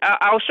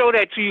I'll show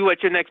that to you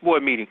at your next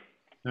board meeting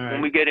when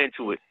we get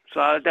into it.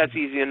 So that's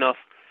easy enough.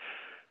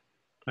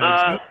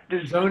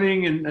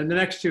 Zoning and the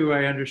next two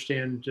I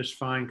understand just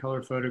fine,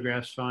 color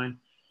photographs fine.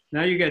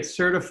 Now you get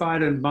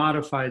certified and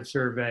modified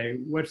survey.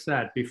 What's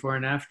that, before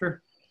and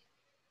after?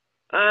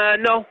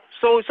 No.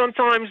 So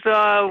sometimes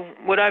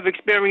what I've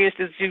experienced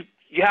is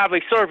you have a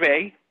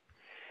survey,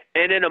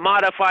 and then a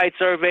modified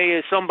survey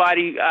is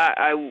somebody,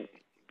 I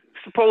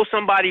suppose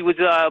somebody was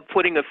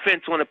putting a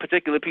fence on a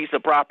particular piece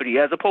of property.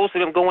 As opposed to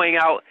them going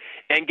out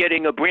and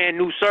getting a brand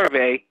new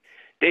survey,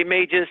 they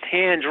may just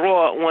hand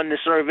draw on the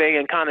survey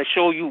and kind of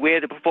show you where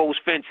the proposed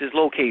fence is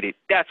located.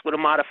 That's what a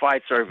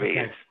modified survey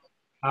is.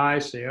 I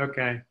see,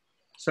 okay.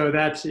 So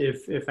that's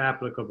if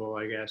applicable,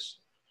 I guess.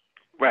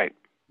 Right.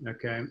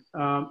 Okay.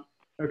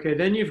 Okay,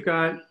 then you've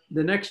got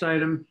the next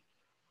item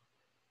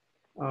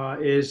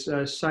is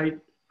a site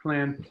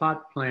plan,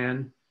 plot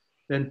plan.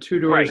 Then 2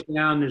 doors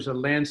down, there's a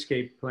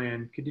landscape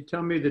plan. Could you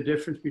tell me the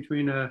difference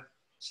between a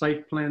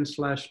site plan /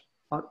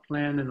 plot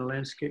plan and a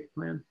landscape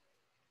plan?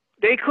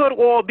 They could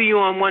all be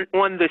on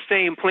the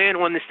same plan,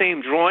 on the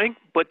same drawing,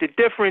 but the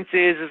difference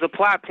is a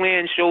plot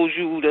plan shows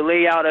you the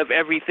layout of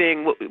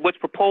everything, what's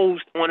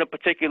proposed on a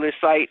particular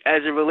site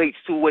as it relates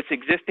to what's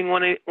existing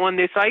on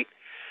this site.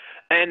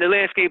 And the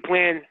landscape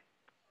plan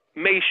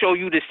may show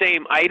you the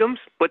same items,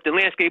 but the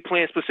landscape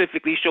plan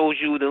specifically shows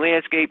you the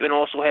landscape and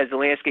also has the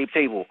landscape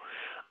table,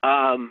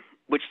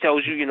 which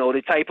tells you,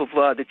 the type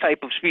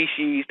of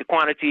species, the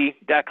quantity,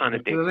 that kind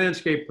of thing. For the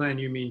landscape plan,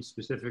 you mean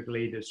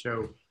specifically to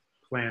show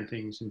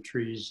plantings and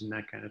trees and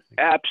that kind of thing?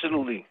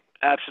 Absolutely.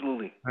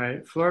 Absolutely. All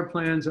right. Floor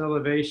plans,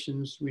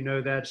 elevations. We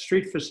know that.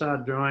 Street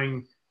facade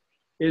drawing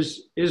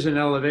is an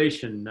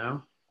elevation,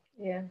 no?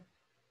 Yeah.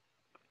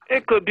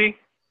 It could be.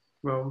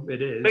 Well,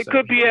 it is. It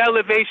could be an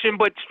elevation,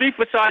 but street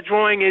facade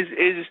drawing is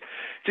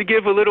to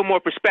give a little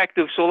more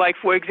perspective. So, like,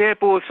 for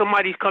example, if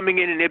somebody's coming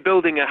in and they're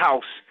building a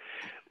house,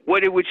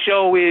 what it would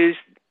show is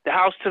the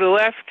house to the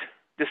left,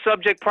 the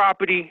subject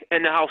property,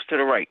 and the house to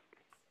the right.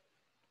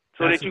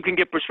 So that you can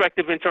get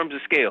perspective in terms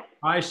of scale.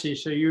 I see.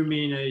 So you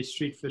mean a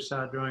street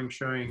facade drawing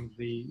showing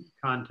the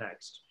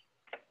context?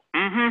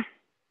 Mm-hmm.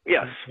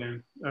 Yes. Okay.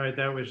 All right.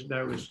 That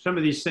was some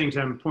of these things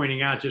I'm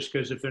pointing out just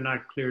because if they're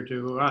not clear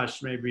to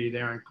us, maybe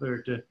they aren't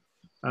clear to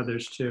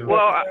others too.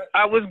 Well,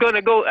 I was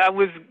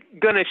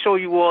gonna show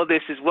you all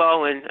this as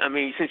well, and I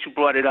mean, since you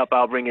brought it up,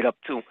 I'll bring it up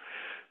too.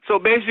 So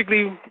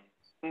basically,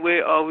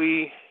 where are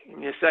we? Give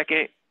me a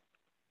second.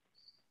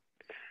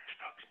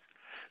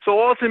 So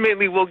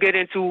ultimately, we'll get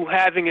into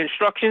having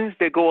instructions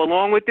that go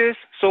along with this.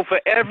 So for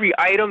every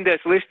item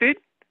that's listed,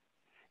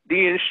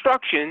 the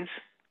instructions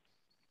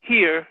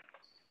here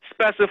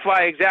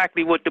specify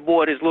exactly what the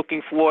board is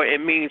looking for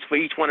and means for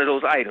each one of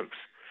those items.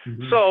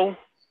 Mm-hmm. So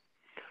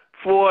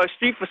for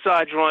street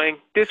facade drawing,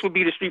 this would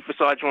be the street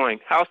facade drawing.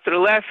 House to the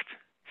left,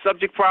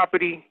 subject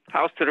property,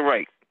 house to the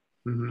right.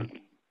 Mm-hmm.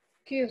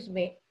 Excuse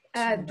me.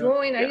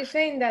 Drawing, are you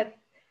saying that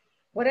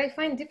what I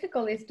find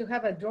difficult is to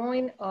have a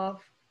drawing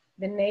of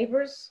the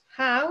neighbor's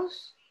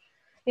house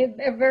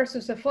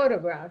versus a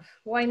photograph?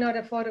 Why not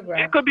a photograph?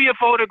 It could be a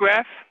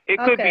photograph. It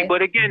could be,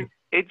 but again,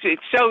 it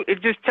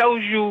just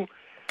tells you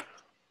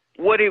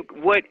what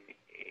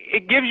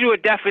it gives you a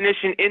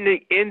definition in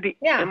the.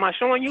 Yeah. Am I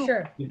showing you?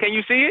 Sure. Can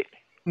you see it?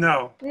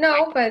 No.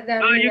 No, but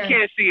you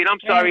can't see it. I'm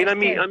sorry. Let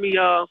me.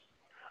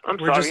 I'm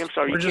We're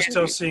sorry. we're You just can't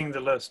still see. seeing the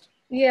list.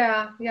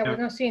 Yeah, we're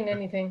not seeing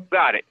anything.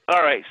 Got it.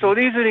 All right. So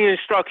these are the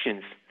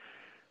instructions.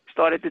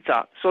 Start at the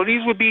top. So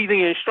these would be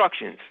the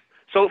instructions.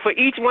 So for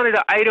each one of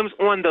the items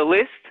on the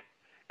list,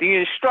 the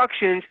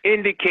instructions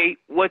indicate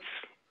what's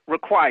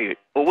required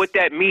or what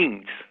that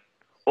means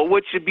or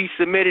what should be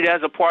submitted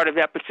as a part of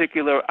that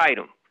particular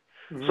item.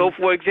 So,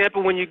 for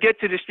example, when you get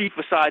to the street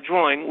facade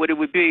drawing, what it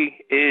would be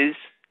is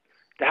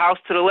the house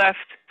to the left,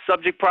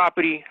 subject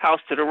property, house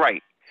to the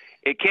right.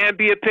 It can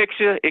be a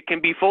picture, it can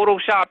be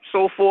photoshopped,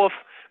 so forth,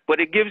 but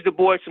it gives the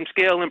board some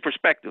scale and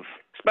perspective,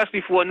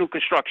 especially for a new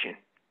construction.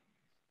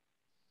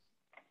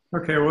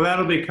 Okay, well,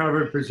 that'll be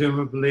covered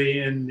presumably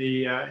in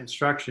the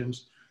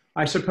instructions.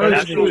 I suppose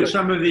Absolutely.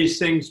 some of these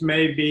things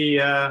may be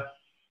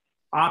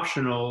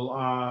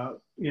optional,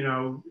 you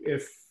know,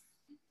 if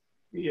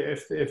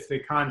the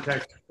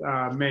context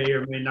may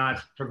or may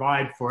not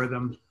provide for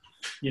them,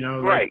 you know,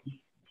 like Right.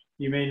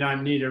 you may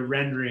not need a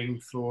rendering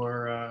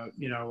for,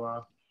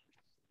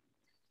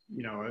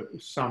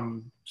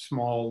 some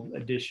small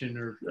addition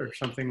or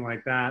something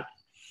like that.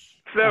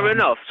 Fair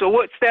enough. So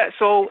what's that?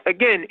 So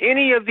again,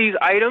 any of these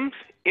items,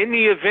 in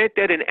the event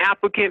that an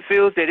applicant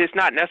feels that it's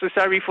not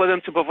necessary for them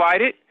to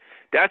provide it,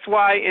 that's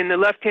why in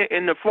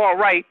the far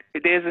right,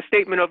 there's a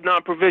statement of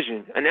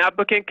non-provision. An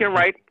applicant can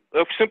write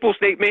a simple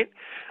statement.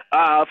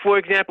 For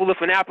example,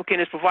 if an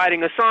applicant is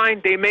providing a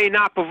sign, they may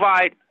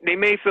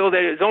feel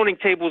that a zoning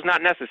table is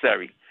not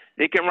necessary.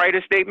 They can write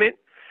a statement.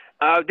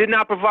 Did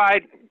not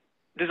provide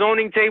the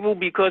zoning table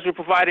because we're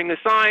providing a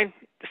sign.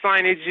 The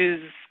signage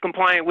is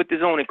compliant with the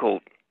zoning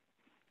code.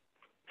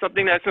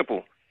 Something that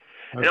simple.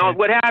 Okay. Now,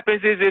 what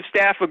happens is if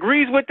staff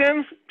agrees with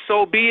them,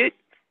 so be it.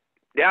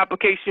 The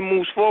application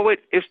moves forward.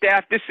 If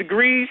staff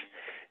disagrees,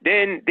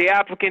 then the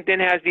applicant then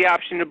has the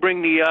option to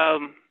bring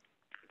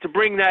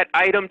that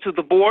item to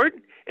the board,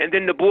 and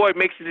then the board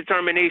makes a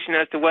determination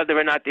as to whether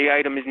or not the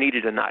item is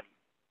needed or not.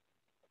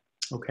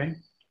 Okay.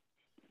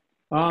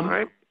 All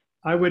right.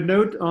 I would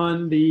note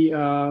on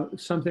the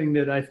something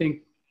that I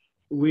think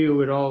we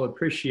would all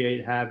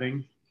appreciate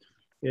having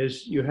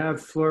is you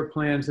have floor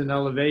plans and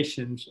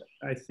elevations.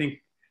 I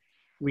think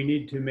we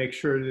need to make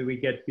sure that we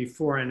get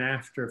before and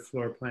after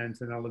floor plans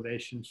and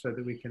elevations so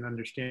that we can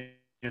understand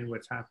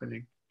what's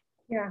happening.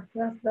 Yeah,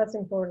 that's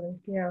important.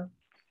 Yeah.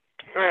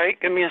 All right.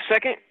 Give me a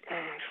second.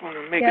 I just want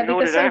to make Yeah, a note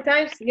because of that.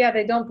 sometimes,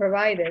 they don't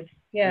provide it.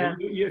 Yeah.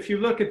 If you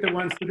look at the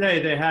ones today,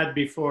 they had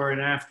before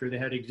and after. They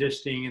had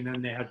existing and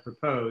then they had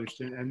proposed,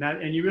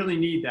 and you really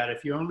need that.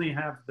 If you only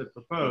have the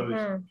proposed,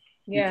 Mhm.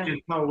 you Yeah.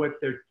 can't tell what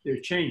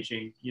they're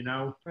changing. You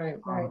know. Right.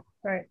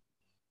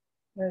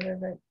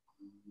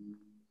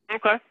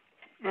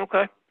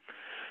 Okay.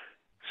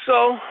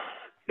 So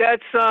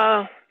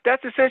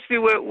that's essentially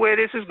where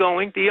this is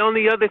going. The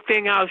only other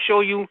thing I'll show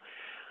you,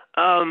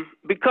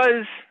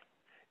 because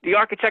the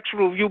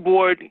Architectural Review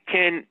Board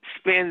can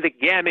span the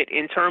gamut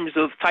in terms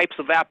of types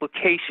of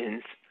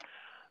applications.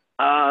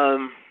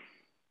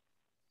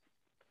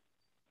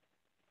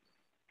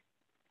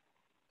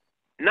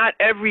 Not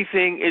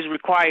everything is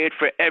required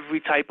for every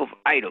type of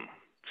item.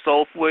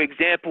 So, for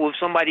example, if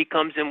somebody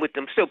comes in with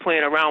them, still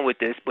playing around with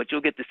this, but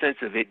you'll get the sense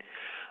of it.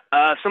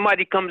 If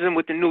somebody comes in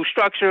with a new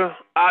structure,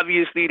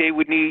 obviously they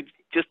would need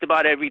just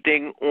about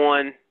everything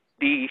on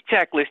the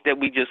checklist that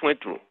we just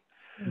went through.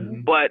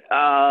 Mhm. But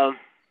I'll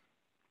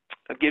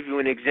give you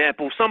an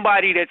example.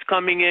 Somebody that's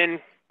coming in,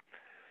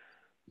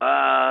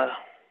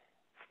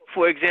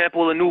 for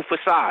example, a new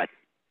facade.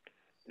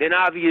 Then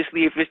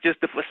obviously if it's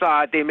just a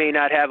facade, they may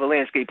not have a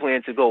landscape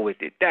plan to go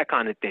with it, that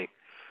kind of thing.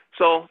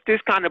 So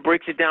this kind of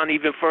breaks it down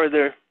even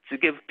further to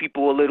give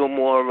people a little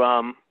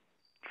more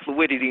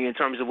fluidity in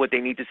terms of what they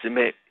need to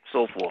submit,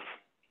 so forth.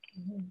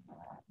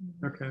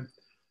 Okay.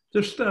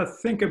 Just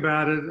think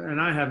about it,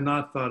 and I have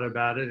not thought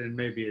about it, and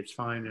maybe it's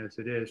fine as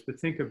it is, but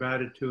think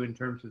about it too in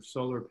terms of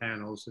solar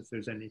panels, if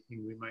there's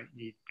anything we might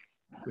need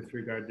with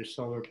regard to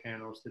solar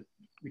panels that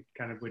we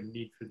kind of wouldn't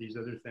need for these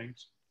other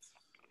things.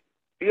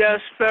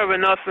 Yes, fair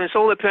enough. And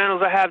solar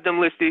panels, I have them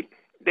listed.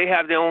 They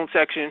have their own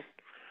section.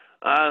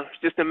 It's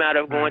just a matter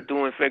of going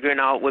through and figuring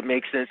out what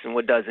makes sense and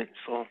what doesn't.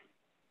 So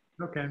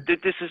Okay.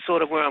 this is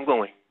sort of where I'm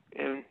going.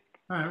 And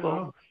All right.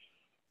 Well,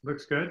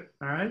 looks good.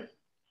 All right.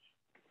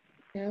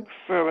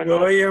 fair enough.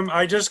 William,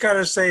 I just got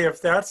to say, if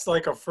that's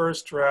like a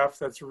first draft,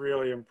 that's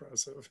really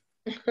impressive.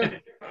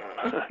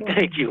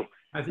 Thank you.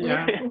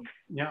 Yeah.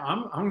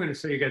 I'm going to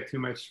say you got too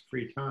much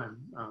free time.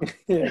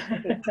 Yeah. I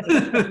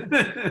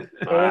wasn't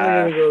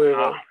going to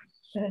go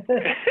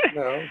there.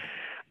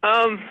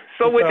 No.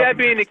 So with that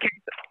being the case,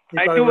 You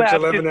I probably do works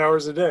have 11 to.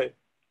 hours a day. 12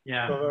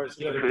 Yeah. hours a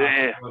The other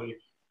Yeah. possibility.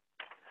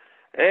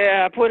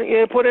 Yeah,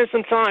 I put in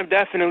some time,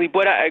 definitely.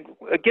 But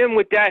again,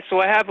 with that,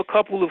 so I have a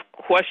couple of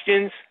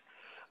questions.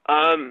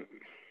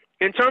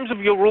 In terms of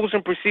your rules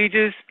and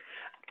procedures,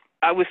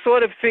 I was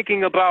sort of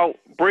thinking about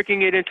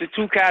breaking it into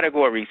two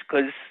categories,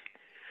 because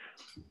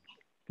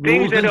things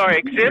Rules that and are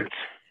procedures.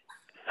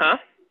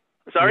 exempt,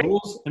 Sorry?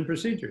 Rules and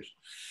procedures.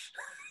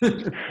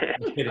 Just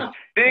kidding.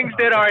 Things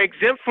that are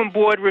exempt from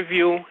board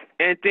review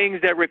and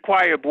things that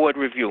require board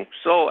review.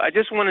 So I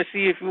just want to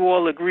see if you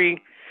all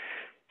agree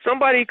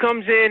somebody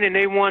comes in and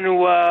they want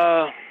to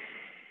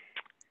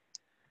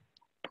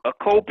a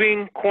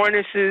coping,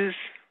 cornices,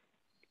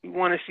 you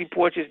want to see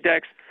porches,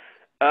 decks,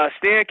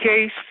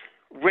 staircase,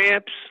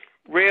 ramps,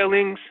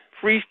 railings,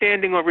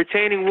 freestanding or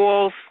retaining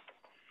walls,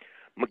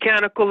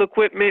 mechanical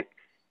equipment,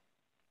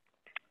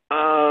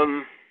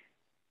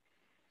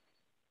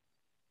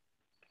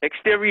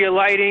 exterior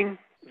lighting,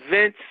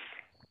 vents.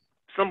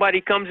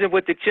 Somebody comes in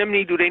with the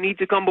chimney, do they need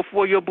to come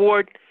before your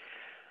board?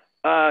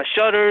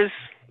 Shutters,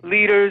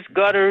 leaders,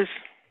 gutters.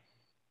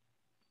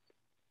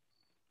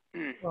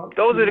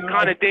 Those are the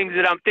kind of things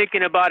that I'm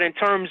thinking about in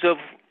terms of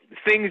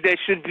things that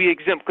should be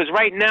exempt. Because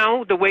right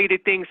now, the way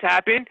that things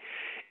happen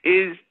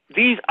is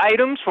these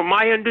items, from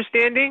my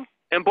understanding,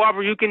 and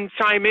Barbara, you can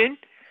chime in,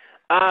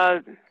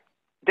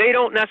 they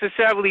don't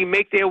necessarily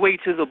make their way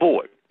to the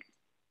board.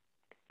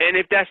 And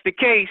if that's the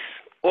case,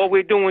 all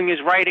we're doing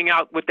is writing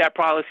out what that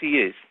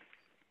policy is.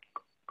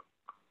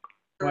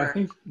 Well, I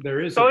think there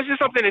is. So it's just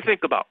something to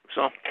think about.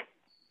 So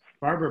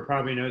Barbara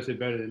probably knows it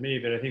better than me,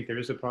 but I think there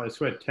is a policy. It's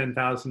what,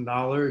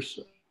 $10,000?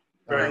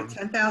 Right,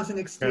 10,000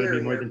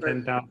 exterior. More than but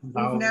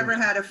 $10,000. We've never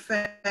had a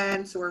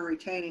fence or a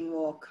retaining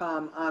wall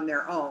come on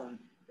their own.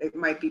 It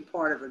might be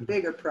part of a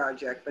bigger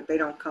project, but they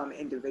don't come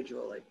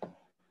individually.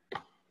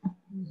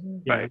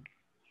 Yeah. Right.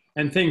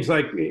 And things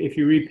like if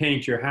you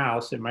repaint your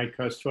house, it might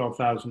cost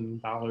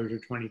 $12,000 or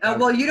 $20,000.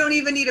 Well, you don't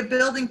even need a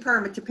building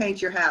permit to paint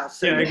your house.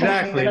 So yeah,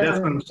 exactly. That's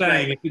what I'm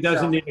saying. Right. If he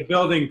doesn't need a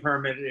building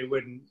permit, it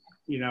wouldn't,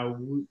 you know,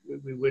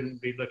 we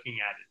wouldn't be looking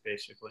at it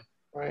basically.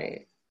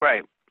 Right.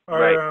 Right.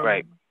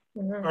 Right.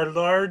 Are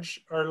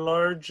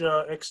large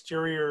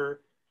exterior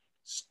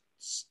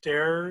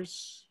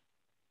stairs?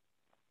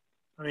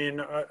 I mean,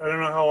 I don't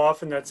know how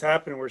often that's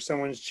happened where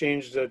someone's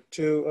changed a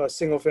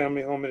single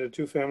family home into a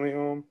two-family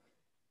home,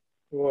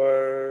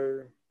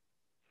 or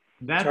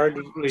it's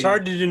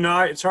hard to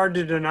deny. It's hard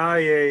to deny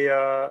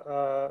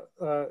a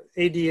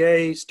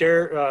ADA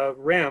stair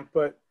ramp,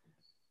 but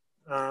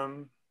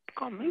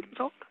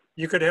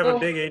you could have a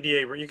big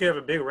ADA. You could have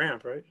a big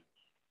ramp, right?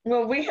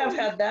 Well, we have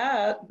had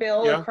that,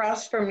 Bill,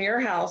 across from your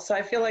house.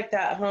 I feel like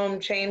that home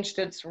changed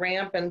its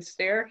ramp and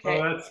staircase.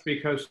 Well, that's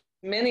because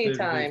many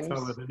times the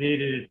fellow that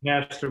needed it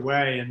passed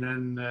away, and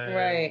then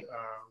the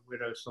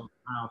widow sold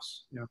the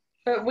house. Yeah.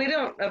 But we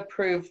don't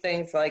approve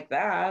things like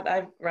that.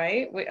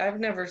 I've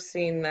never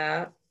seen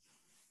that.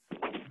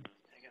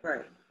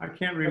 Right. I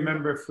can't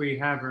remember if we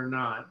have or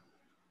not.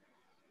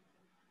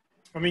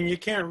 I mean, you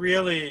can't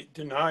really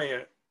deny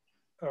it.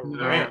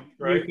 Ramp,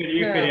 right?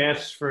 You could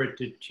ask for it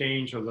to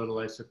change a little,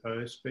 I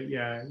suppose. But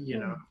yeah, you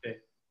know.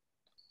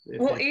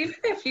 Even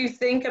if you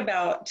think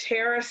about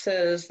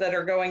terraces that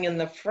are going in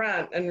the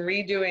front and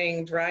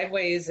redoing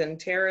driveways and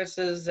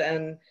terraces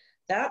and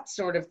that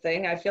sort of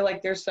thing, I feel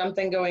like there's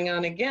something going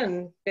on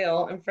again,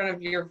 Bill, in front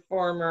of your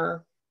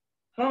former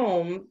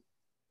home.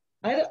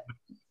 I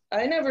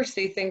never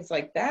see things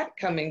like that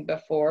coming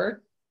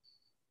before.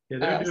 Yeah,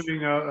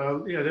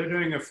 they're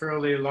doing a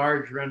fairly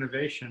large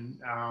renovation.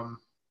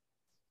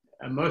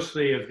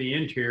 Mostly of the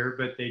interior,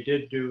 but they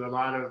did do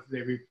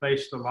they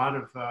replaced a lot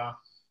of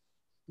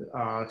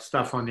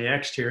stuff on the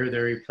exterior. They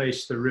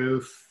replaced the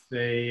roof,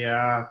 they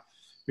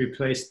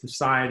replaced the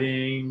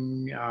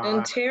siding.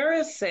 And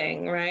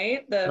terracing,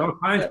 right? All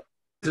kinds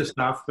of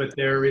stuff, but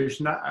there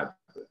is not,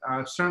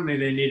 certainly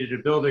they needed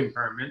a building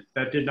permit.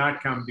 That did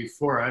not come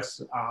before us.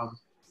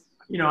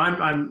 You know,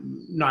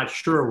 I'm not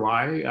sure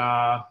why.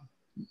 I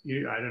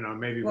don't know,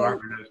 maybe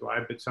Barbara knows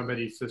why, but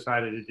somebody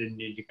decided it didn't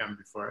need to come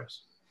before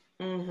us.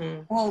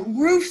 Mm-hmm. Well,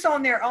 roofs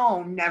on their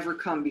own never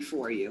come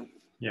before you.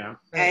 Yeah.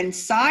 And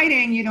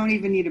siding, you don't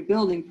even need a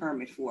building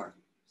permit for.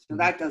 So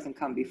that doesn't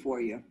come before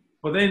you.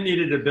 Well, they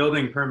needed a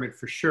building permit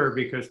for sure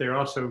because they're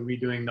also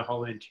redoing the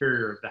whole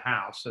interior of the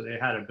house. So they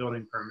had a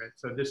building permit.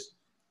 So this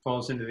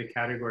falls into the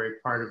category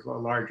part of a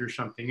larger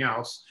something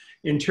else.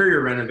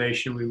 Interior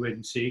renovation we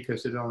wouldn't see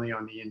because it's only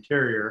on the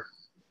interior.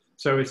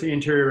 So it's the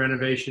interior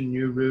renovation,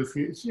 new roof,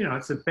 you know,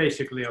 it's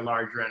basically a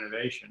large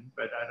renovation,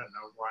 but I don't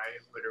know why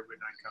it would or would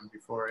not come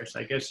before us.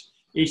 I guess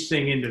each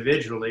thing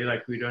individually,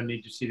 like we don't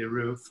need to see the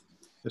roof,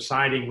 the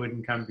siding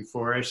wouldn't come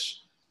before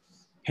us,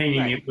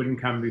 painting it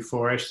wouldn't come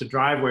before us, the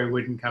driveway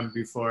wouldn't come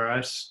before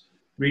us,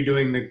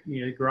 redoing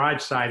the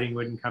garage siding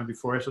wouldn't come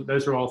before us. So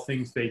those are all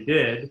things they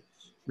did.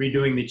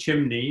 Redoing the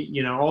chimney,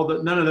 you know,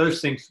 none of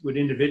those things would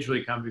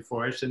individually come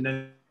before us, and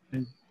then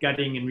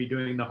gutting and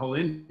redoing the whole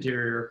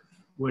interior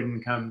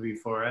wouldn't come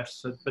before us.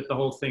 So, but the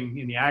whole thing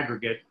in the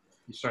aggregate,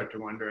 you start to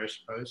wonder, I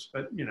suppose.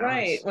 But you know,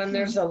 right, when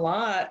there's a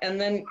lot,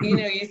 and then you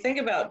know, you think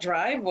about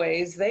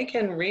driveways, they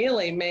can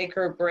really make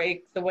or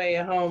break the way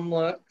a home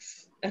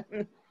looks,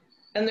 and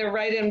they're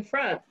right in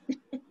front.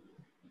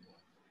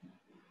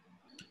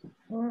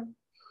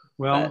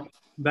 Well,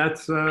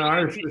 that's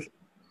ours.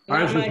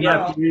 Ours is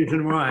not the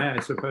reason why, I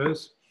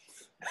suppose.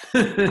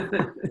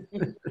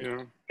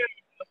 Yeah.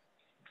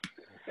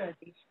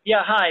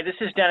 Yeah, hi, this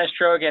is Dennis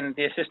Strogan,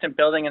 the Assistant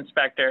Building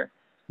Inspector.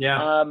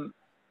 Yeah.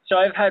 So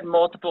I've had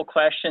multiple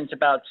questions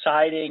about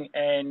siding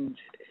and,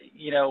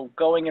 you know,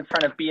 going in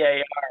front of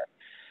BAR.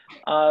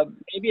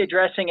 maybe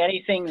addressing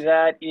anything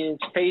that is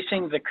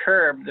facing the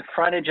curb, the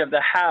frontage of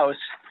the house,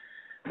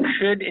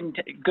 should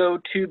go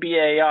to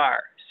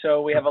BAR.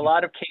 So we have a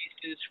lot of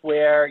cases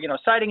where, you know,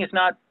 siding is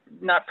not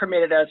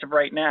permitted as of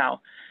right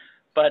now,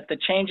 but the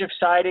change of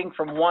siding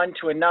from one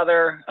to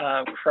another,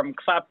 from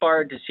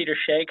clapboard to cedar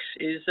shakes,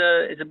 is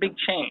a big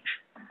change.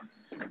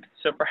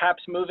 So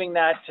perhaps moving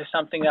that to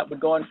something that would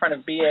go in front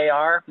of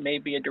BAR may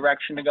be a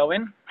direction to go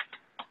in.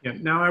 Yeah.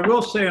 Now, I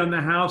will say on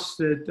the house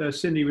that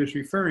Cindy was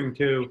referring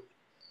to,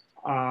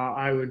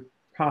 I would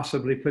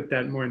possibly put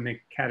that more in the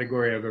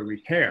category of a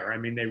repair. I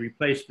mean, they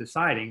replaced the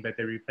siding, but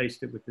they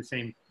replaced it with the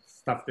same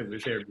stuff that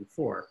was there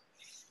before.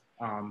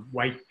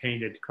 White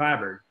painted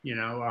clapboard, you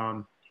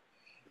know.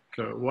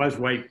 So it was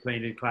white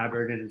painted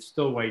clapboard and it's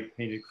still white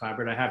painted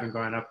clapboard. I haven't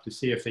gone up to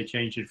see if they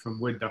changed it from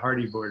wood to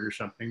hardy board or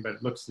something, but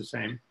it looks the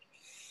same.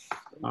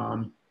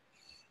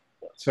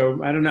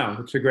 So I don't know,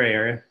 it's a gray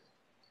area.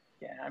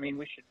 Yeah, I mean,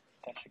 that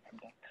should come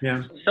down.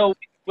 Yeah. So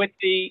with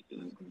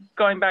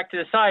going back to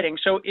the siding,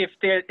 so if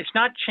it's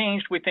not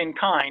changed within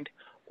kind,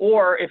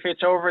 or if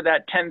it's over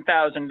that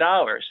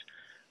 $10,000,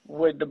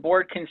 would the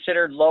board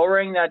consider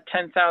lowering that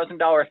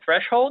 $10,000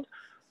 threshold?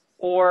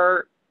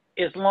 Or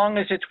as long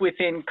as it's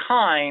within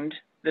kind,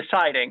 the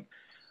siding,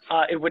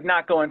 it would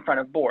not go in front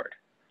of board?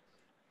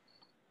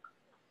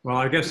 Well,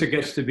 I guess it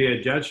gets to be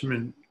a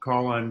judgment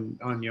call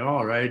on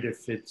y'all, right?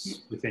 If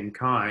it's within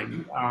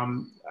kind.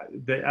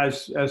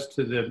 As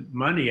to the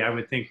money, I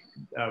would think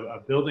a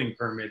building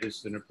permit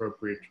is an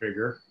appropriate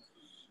trigger.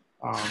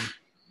 I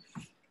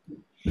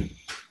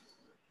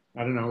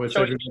don't know. What's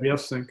everybody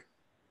else think?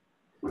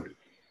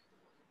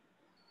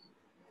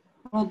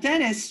 Well,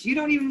 Dennis, you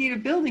don't even need a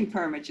building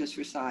permit just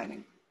for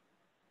siding.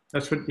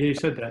 That's what he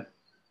said that.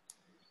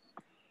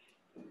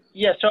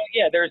 Yeah, so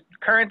yeah,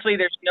 currently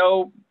there's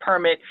no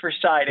permit for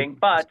siding,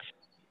 but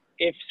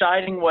if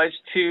siding was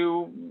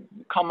to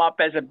come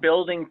up as a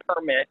building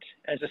permit,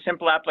 as a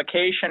simple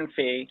application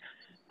fee,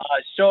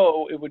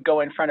 so it would go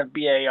in front of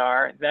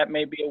BAR, that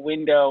may be a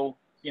window,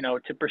 you know,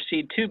 to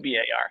proceed to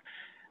BAR.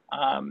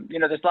 You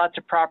know, there's lots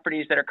of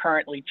properties that are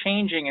currently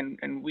changing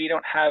and we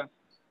don't have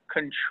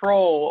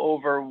control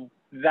over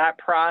that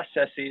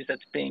processes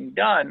that's being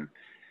done.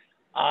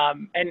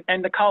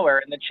 And the color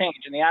and the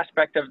change and the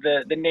aspect of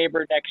the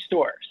neighbor next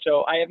door.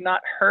 So I have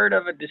not heard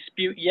of a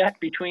dispute yet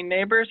between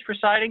neighbors for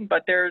siding,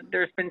 but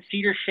there's been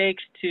cedar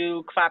shakes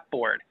to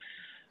clapboard,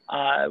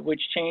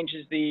 which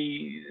changes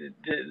the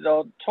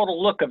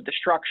total look of the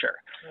structure.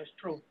 That's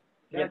true.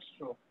 That's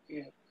true.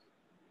 Yeah.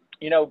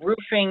 You know,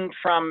 roofing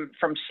from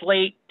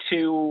slate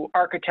to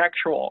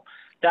architectural,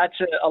 that's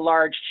a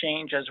large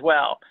change as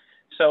well.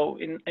 So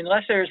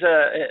unless there's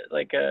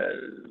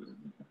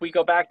we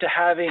go back to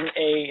having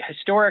a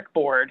historic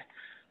board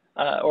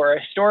or a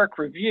historic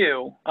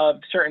review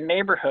of certain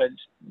neighborhoods,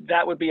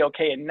 that would be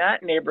okay in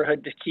that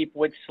neighborhood to keep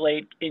wood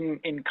slate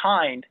in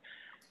kind.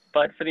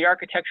 But for the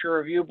architectural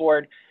review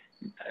board,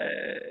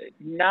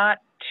 not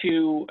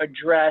to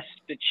address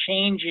the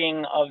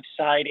changing of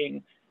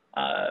siding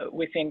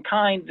within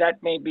kind,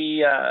 that may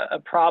be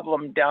a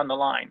problem down the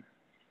line.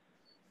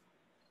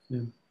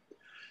 Yeah.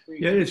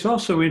 Yeah, it's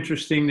also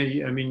interesting that,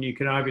 you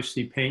can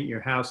obviously paint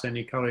your house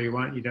any color you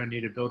want. You don't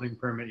need a building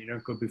permit. You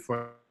don't go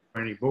before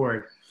any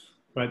board.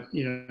 But,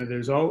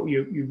 there's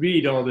you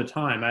read all the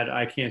time.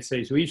 I can't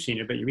say so we've seen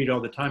it, but you read all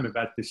the time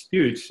about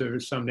disputes. So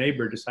some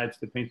neighbor decides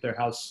to paint their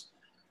house,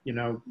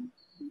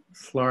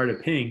 Florida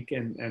pink,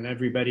 and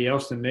everybody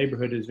else in the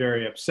neighborhood is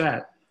very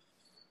upset.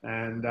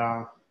 And,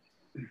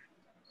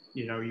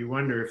 you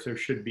wonder if there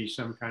should be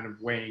some kind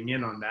of weighing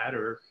in on that,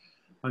 or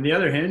on the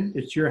other hand,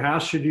 it's your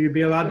house. Should you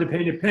be allowed to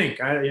paint it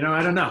pink? I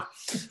don't know.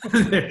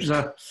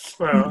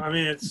 Well,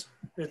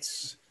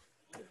 it's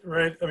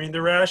right.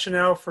 The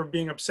rationale for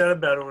being upset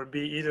about it would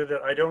be either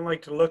that I don't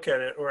like to look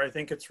at it, or I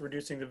think it's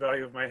reducing the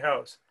value of my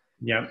house.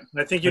 Yeah.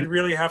 I think you'd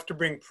really have to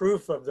bring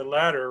proof of the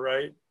latter,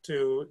 right?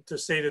 To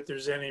say that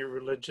there's any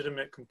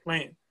legitimate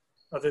complaint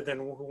other than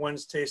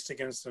one's taste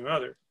against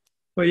another.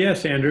 Well,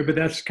 yes, Andrew, but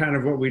that's kind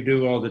of what we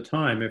do all the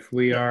time. If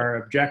we are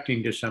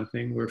objecting to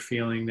something, we're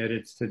feeling that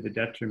it's to the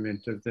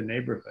detriment of the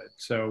neighborhood.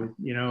 So,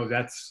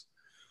 that's,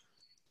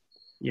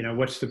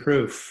 what's the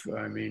proof?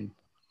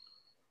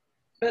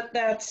 But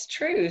that's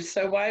true.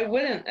 So why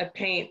wouldn't a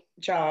paint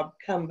job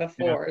come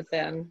before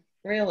then,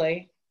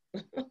 really?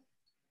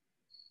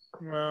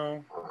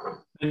 Well,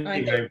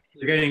 anyway,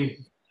 you're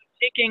getting...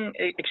 Taking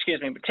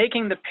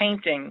the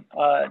painting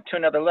to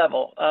another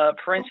level.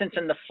 For instance,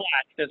 in the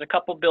flats, there's a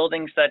couple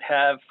buildings that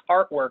have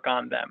artwork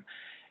on them.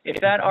 If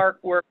that artwork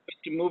was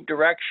to move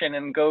direction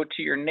and go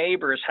to your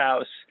neighbor's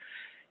house,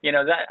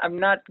 that I'm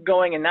not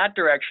going in that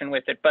direction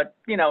with it, but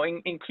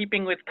in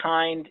keeping with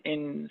kind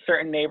in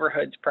certain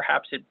neighborhoods,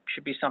 perhaps it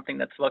should be something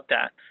that's looked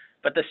at.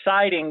 But the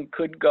siding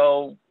could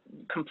go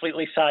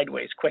completely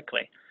sideways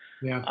quickly.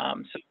 Yeah.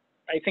 So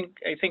I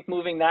think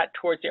moving that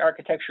towards the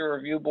architectural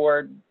review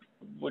board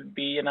would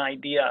be an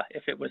idea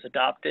if it was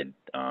adopted.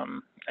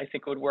 I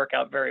think it would work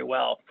out very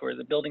well for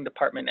the building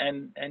department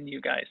and you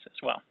guys as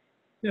well.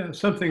 Yeah,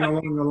 something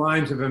along the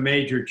lines of a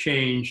major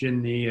change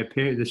in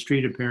the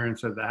street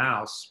appearance of the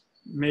house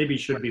maybe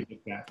should be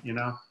looked at, you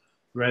know,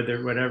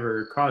 rather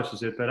whatever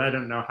causes it. But I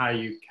don't know how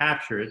you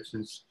capture it,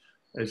 since,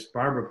 as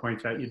Barbara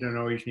points out, you don't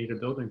always need a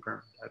building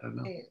permit. I don't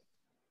know.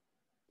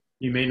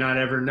 You may not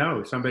ever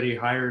know. Somebody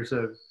hires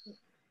a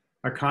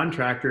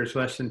contractor, it's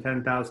less than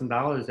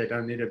 $10,000. They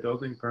don't need a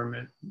building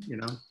permit, you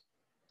know.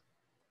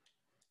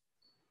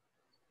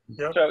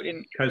 Yep. So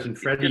Cousin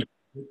Freddie.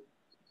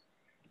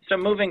 So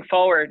moving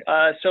forward,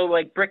 so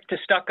like brick to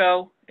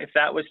stucco, if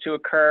that was to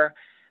occur,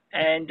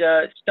 and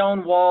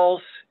stone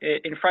walls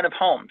in front of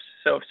homes.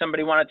 So if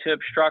somebody wanted to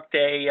obstruct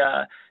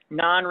a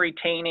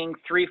non-retaining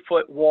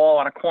 3-foot wall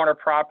on a corner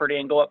property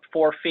and go up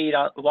 4 feet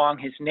along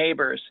his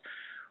neighbors,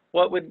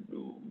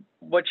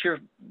 what's your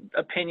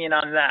opinion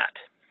on that?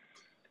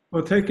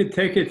 Well, take it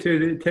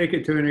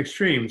to an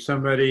extreme.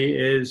 Somebody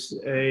is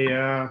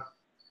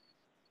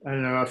I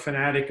don't know, a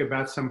fanatic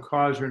about some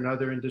cause or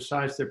another and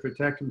decides to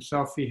protect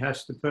himself. He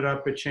has to put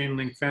up a chain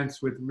link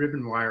fence with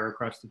ribbon wire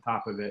across the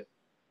top of it.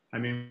 I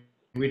mean,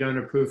 we don't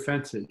approve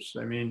fences.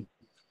 I mean,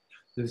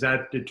 does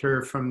that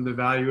deter from the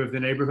value of the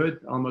neighborhood?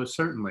 Almost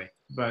certainly.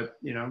 But,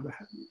 you know,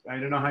 I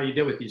don't know how you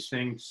deal with these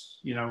things,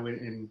 you know,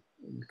 in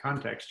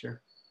context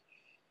here.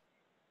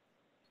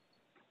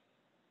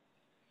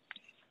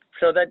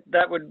 So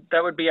that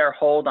would be our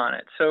hold on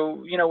it.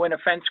 So, you know, when a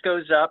fence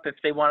goes up, if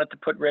they wanted to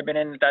put ribbon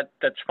in,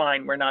 that's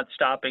fine. We're not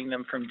stopping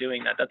them from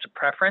doing that. That's a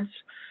preference.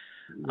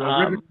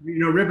 Well,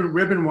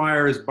 ribbon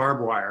wire is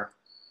barbed wire.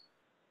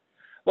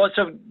 Well,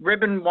 so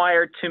ribbon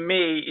wire to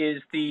me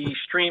is the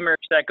streamers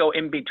that go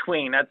in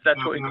between. That's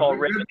what we call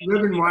ribbon.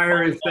 Ribbon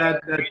wire is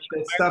that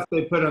stuff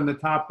they put on the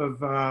top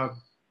of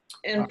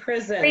in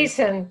prison.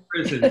 Prison.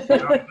 You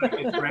know,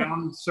 it's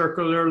round,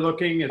 circular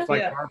looking. It's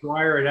like barbed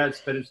wire.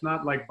 But it's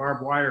not like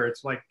barbed wire.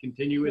 It's like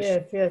continuous.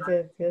 Yes.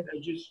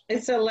 Edges.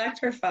 It's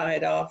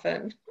electrified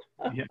often.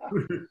 Yeah,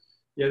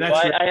 yeah.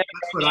 That's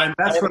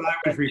what I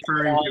was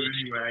referring to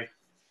anyway.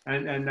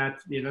 And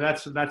that's, you know,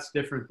 that's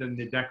different than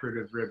the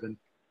decorative ribbon.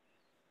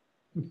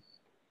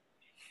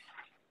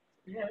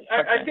 Yeah,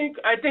 I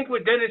think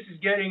what Dennis is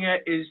getting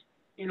at is,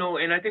 you know,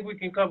 and I think we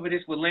can cover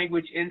this with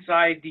language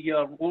inside the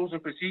rules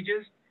and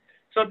procedures.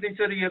 Something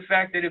to the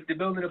effect that if the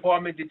building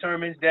department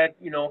determines that,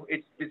 you know,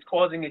 it's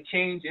causing a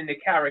change in the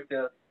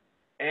character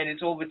and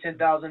it's over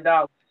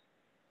 $10,000,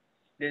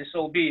 then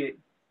so be it.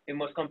 It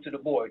must come to the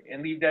board,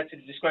 and leave that to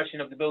the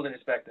discretion of the building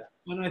inspector.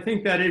 And I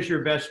think that is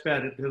your best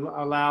bet, to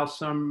allow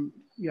some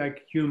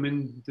like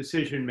human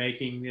decision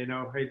making. You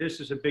know, hey, this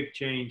is a big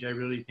change. I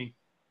really think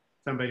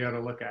somebody ought to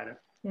look at it.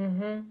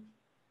 Mm-hmm.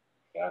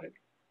 Got it.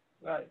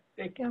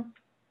 Thank you.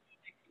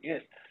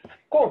 Yes.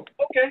 Cool.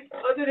 Okay.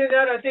 Other than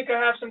that, I think I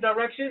have some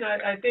direction.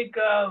 I think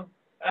I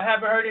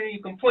haven't heard any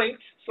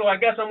complaints, so I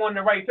guess I'm on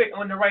the right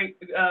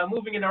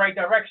moving in the right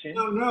direction.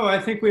 No, I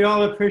think we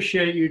all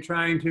appreciate you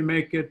trying to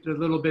make it a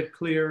little bit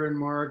clearer and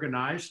more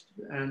organized,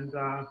 and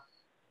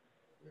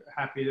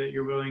happy that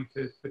you're willing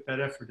to put that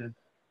effort in.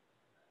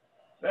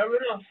 Fair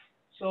enough.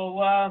 So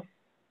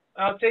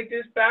I'll take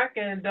this back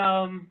and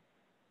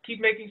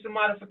keep making some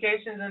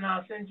modifications, and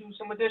I'll send you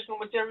some additional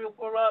material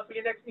for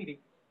your next meeting.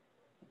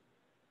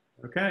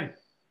 Okay.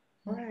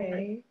 All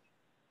right.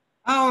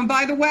 Oh, and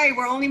by the way,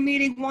 we're only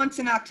meeting once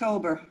in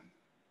October.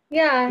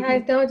 Yeah, I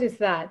noticed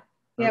that.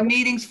 Yeah, the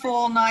meetings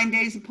fall 9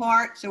 days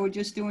apart, so we're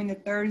just doing the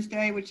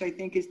Thursday, which I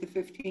think is the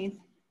 15th.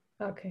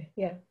 Okay,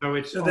 yeah.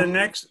 So the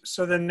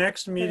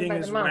next meeting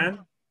is when?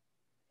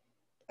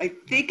 I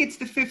think it's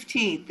the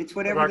 15th. It's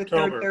whatever the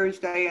third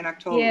Thursday in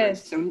October.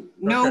 Yes. So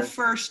no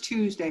first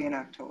Tuesday in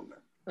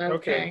October.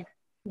 Okay.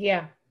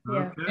 Yeah.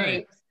 Okay.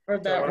 Thanks for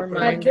that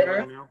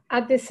reminder.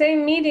 At the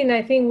same meeting,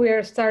 I think we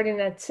are starting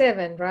at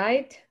 7,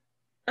 right?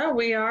 Oh,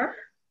 we are?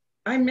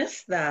 I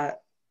missed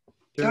that.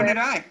 So did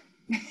I.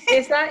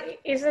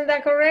 Isn't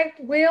that correct,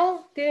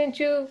 Will? Didn't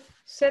you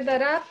set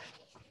that up?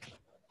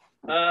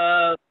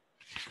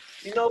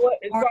 You know what?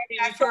 It's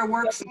probably for a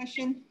work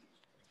session.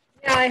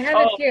 Yeah, I have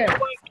it here.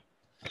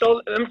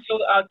 So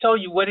I'll tell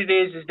you what it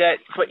is that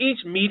for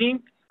each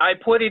meeting, I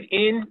put it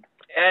in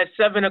at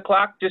 7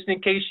 o'clock just in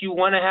case you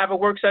want to have a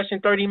work session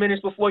 30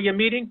 minutes before your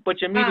meeting,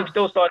 but your meeting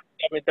still starts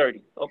at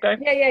 7:30, okay?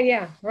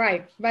 Yeah,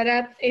 right. But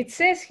it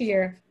says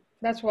here,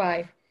 that's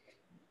why.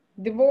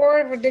 The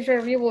Board for Digital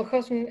Review will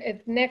host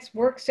its next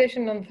work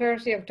session on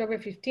Thursday, October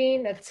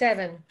 15 at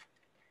 7.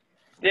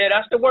 Yeah,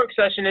 that's the work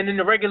session, and then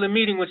the regular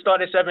meeting would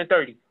start at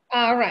 7:30.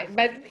 All right,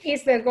 but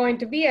is there going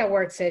to be a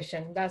work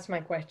session? That's my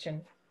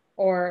question.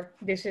 Or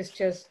this is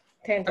just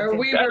tentative? Are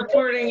we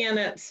reporting in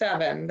at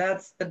 7?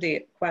 That's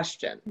the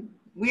question.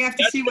 We have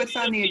to see what's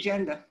on the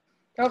agenda.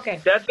 Okay.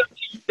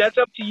 That's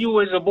up to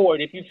you as a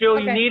board. If you feel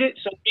you need it,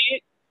 so be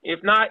it.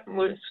 If not,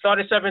 we'll start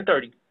at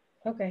 7:30.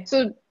 Okay.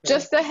 So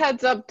just a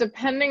heads up,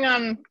 depending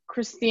on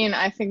Christine,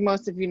 I think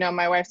most of you know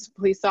my wife's a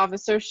police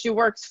officer. She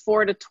works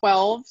 4 to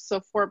 12,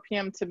 so 4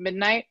 p.m. to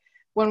midnight.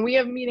 When we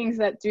have meetings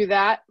that do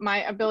that,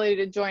 my ability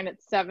to join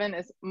at 7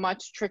 is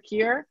much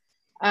trickier.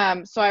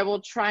 So I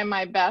will try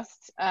my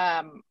best,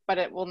 but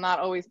it will not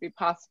always be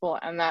possible.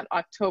 And that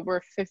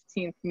October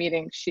 15th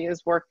meeting, she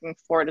is working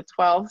 4 to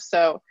 12.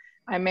 So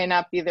I may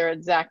not be there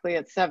exactly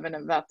at 7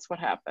 if that's what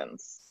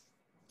happens.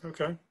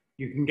 Okay.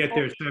 You can get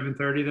there at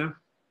 7:30 though?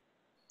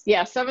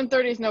 Yeah,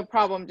 7:30 is no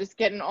problem. Just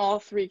getting all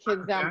 3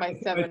 kids down by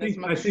 7 is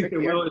much I think that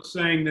trickier. Will is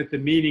saying that the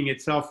meeting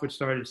itself would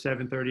start at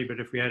 7:30, but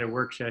if we had a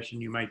work session,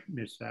 you might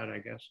miss that, I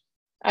guess.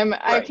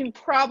 I can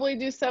probably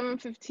do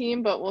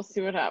 7:15, but we'll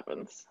see what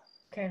happens.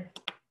 Okay.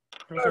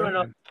 Fair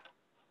enough.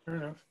 Fair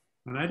enough.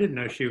 And I didn't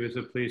know she was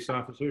a police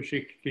officer.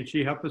 Can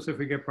she help us if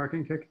we get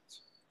parking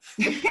tickets?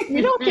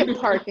 You don't get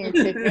parking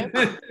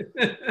tickets.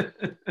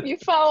 You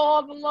follow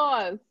all the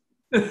laws.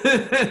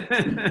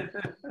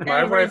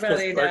 My wife gets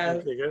Everybody parking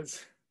does.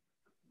 tickets.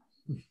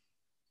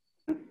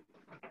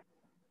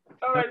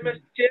 All right,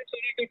 Mr. Chair, so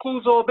that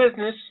concludes all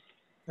business.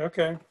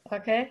 Okay.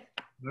 Okay.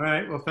 All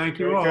right, well, thank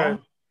you Very all. good.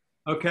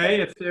 Okay,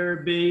 if there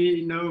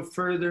be no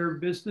further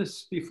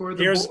business before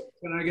the Here's- board,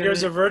 can I get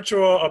Here's a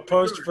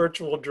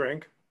post-virtual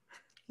drink.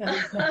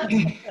 Yeah.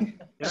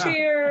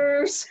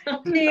 Cheers.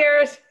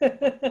 Cheers.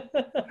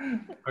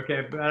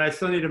 Okay, but I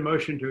still need a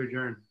motion to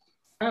adjourn.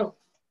 Oh,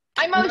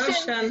 I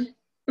motion.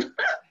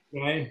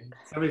 Okay,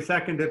 somebody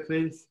second it,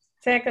 please.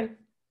 Second.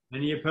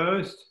 Any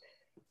opposed?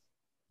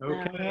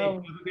 Okay, No.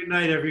 have a good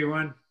night,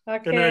 everyone.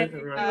 Okay. Good night,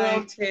 everyone.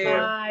 Bye, too.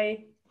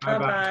 Bye.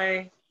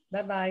 Bye-bye.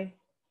 Bye-bye.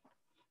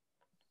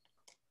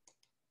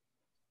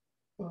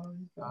 Bye-bye.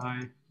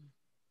 Bye.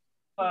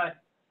 Bye.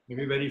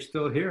 Everybody's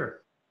still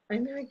here. I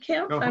know, I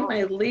can't Go find home.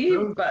 my Go.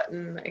 leave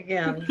button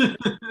again.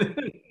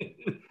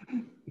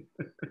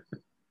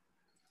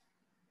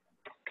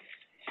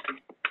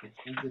 I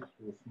think it's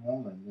too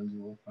small, and then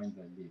you will find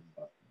the leave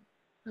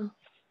button.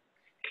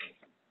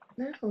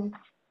 No.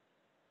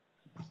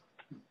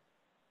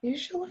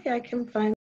 Usually I can find